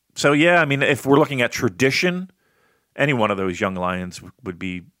 So yeah, I mean, if we're looking at tradition, any one of those young lions would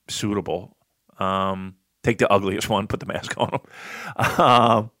be suitable. Take the ugliest one, put the mask on them.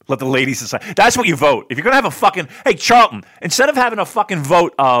 Let the ladies decide. That's what you vote. If you're going to have a fucking... Hey, Charlton, instead of having a fucking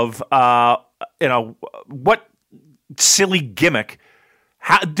vote of, what silly gimmick,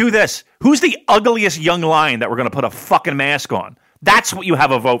 do this. Who's the ugliest young lion that we're going to put a fucking mask on? That's what you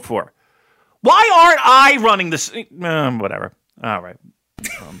have a vote for. Why aren't I running this? Whatever. All right.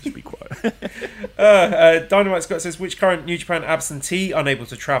 Just be quiet. Dynamite Scott says, which current New Japan absentee unable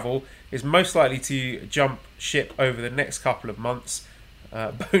to travel is most likely to jump ship over the next couple of months?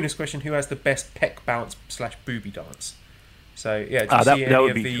 Bonus question, who has the best peck bounce / booby dance? So, yeah, do you see any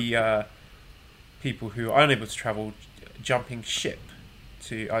of the people who are unable to travel jumping ship?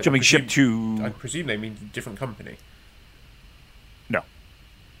 I presume they mean a different company. No,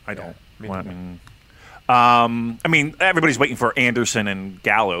 I don't. I mean, everybody's waiting for Anderson and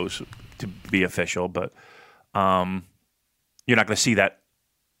Gallows to be official, but you're not going to see that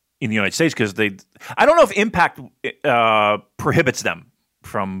in the United States because I don't know if Impact prohibits them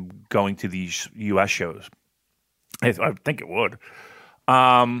from going to these U.S. shows. I think it would.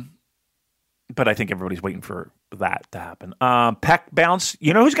 But I think everybody's waiting for that to happen. Peck bounce.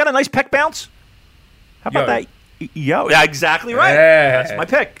 You know who's got a nice peck bounce? How about that? Yo. Yeah, exactly right. Yeah. That's my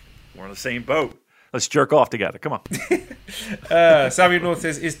pick. We're on the same boat. Let's jerk off together. Come on. Samuel North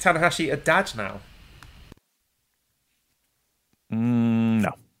says, is Tanahashi a dad now?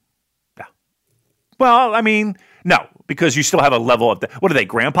 No. Well, I mean, no, because you still have a level of... What are they,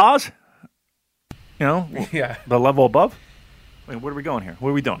 grandpas? You know? Yeah. The level above? I mean, what are we going here? What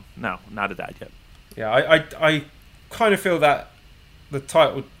are we doing? No, not a dad yet. Yeah, I kind of feel that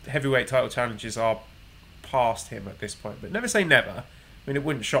the heavyweight title challenges are past him at this point, but never say never. I mean, it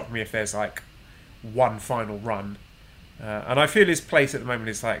wouldn't shock me if there's like one final run, and I feel his place at the moment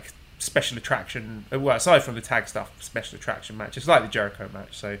is like special attraction. Well, aside from the tag stuff, special attraction match. It's like the Jericho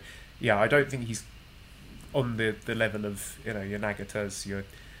match. So yeah, I don't think he's on the level of your Nagatas, your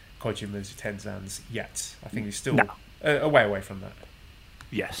Kojimas, your Tenzans yet. I think he's still a way away from that.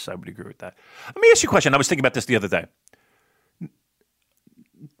 Yes, I would agree with that. Let me ask you a question. I was thinking about this the other day.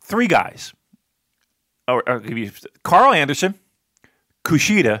 3 guys. I'll give you Carl Anderson,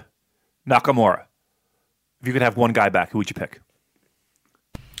 Kushida, Nakamura. If you could have one guy back, who would you pick?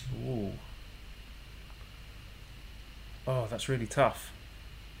 Ooh. Oh, that's really tough.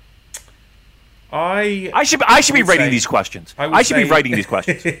 I should be writing these questions. I should be writing these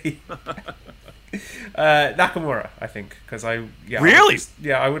questions. Nakamura, I think, because really,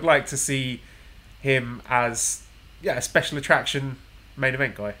 I would like to see him as a special attraction main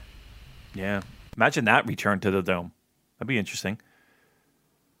event guy. Yeah, imagine that return to the Dome. That'd be interesting.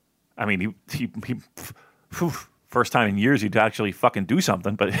 I mean, he first time in years he'd actually fucking do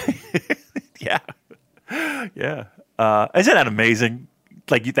something, but yeah. Isn't that amazing?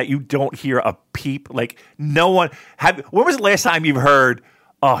 Like that you don't hear a peep. Like no one. When was the last time you've heard?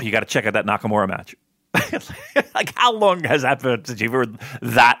 Oh, you got to check out that Nakamura match. Like how long has that been since you've heard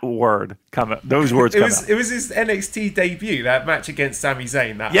that word come out? Those words come out. It was his NXT debut, that match against Sami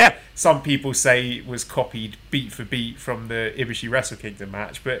Zayn. That some people say was copied beat for beat from the Ibushi Wrestle Kingdom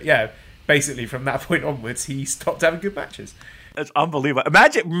match. But yeah, basically from that point onwards, he stopped having good matches. That's unbelievable.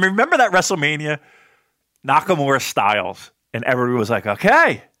 Remember that WrestleMania Nakamura Styles, and everybody was like,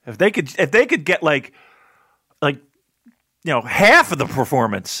 okay, if they could get like half of the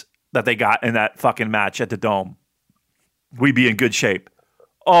performance that they got in that fucking match at the Dome, we'd be in good shape.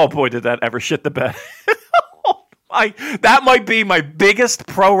 Oh boy, did that ever shit the bed. That might be my biggest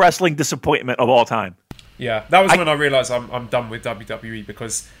pro wrestling disappointment of all time. Yeah, that was when I realised I'm done with WWE,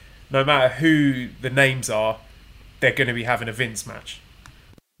 because no matter who the names are, they're going to be having a Vince match.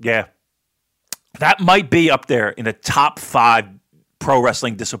 Yeah. That might be up there in the top 5 pro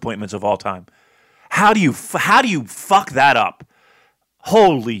wrestling disappointments of all time. How do you fuck that up?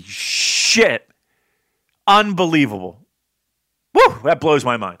 Holy shit. Unbelievable. Woo, that blows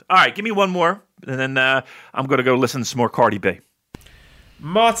my mind. All right, give me one more, and then I'm going to go listen to some more Cardi B.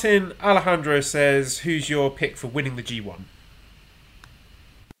 Martin Alejandro says, who's your pick for winning the G1?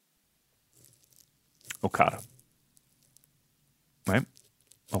 Okada. Right?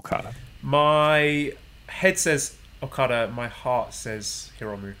 Okada. My head says Okada, my heart says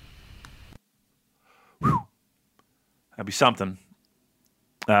Hiromu. Whew. That'd be something.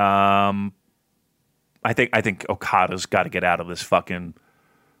 I think Okada's got to get out of this fucking.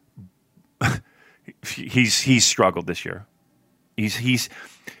 he's struggled this year. He's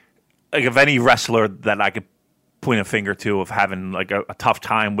like, if any wrestler that I could point a finger to of having like a tough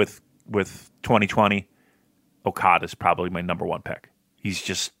time with 2020, Okada's probably my number 1 pick. He's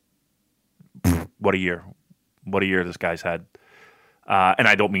just what a year this guy's had, and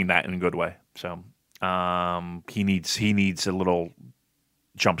I don't mean that in a good way. So he needs a little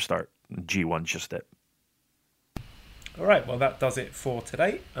jump start. G1's just it. All right, well, that does it for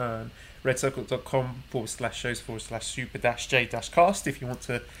today. redcircle.com/shows/super-j-cast if you want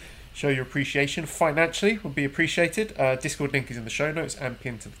to show your appreciation financially, would be appreciated. Discord link is in the show notes and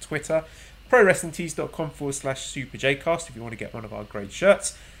pinned to the Twitter. prowrestlingtees.com/super-j-cast if you want to get one of our great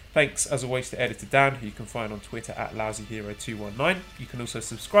shirts. Thanks, as always, to Editor Dan, who you can find on Twitter at LousyHero219. You can also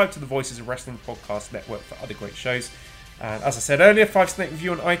subscribe to the Voices of Wrestling podcast network for other great shows. And as I said earlier, 5-snake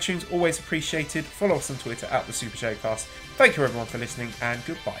review on iTunes, always appreciated. Follow us on Twitter at the Super J Cast. Thank you everyone for listening, and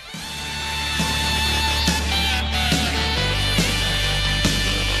goodbye.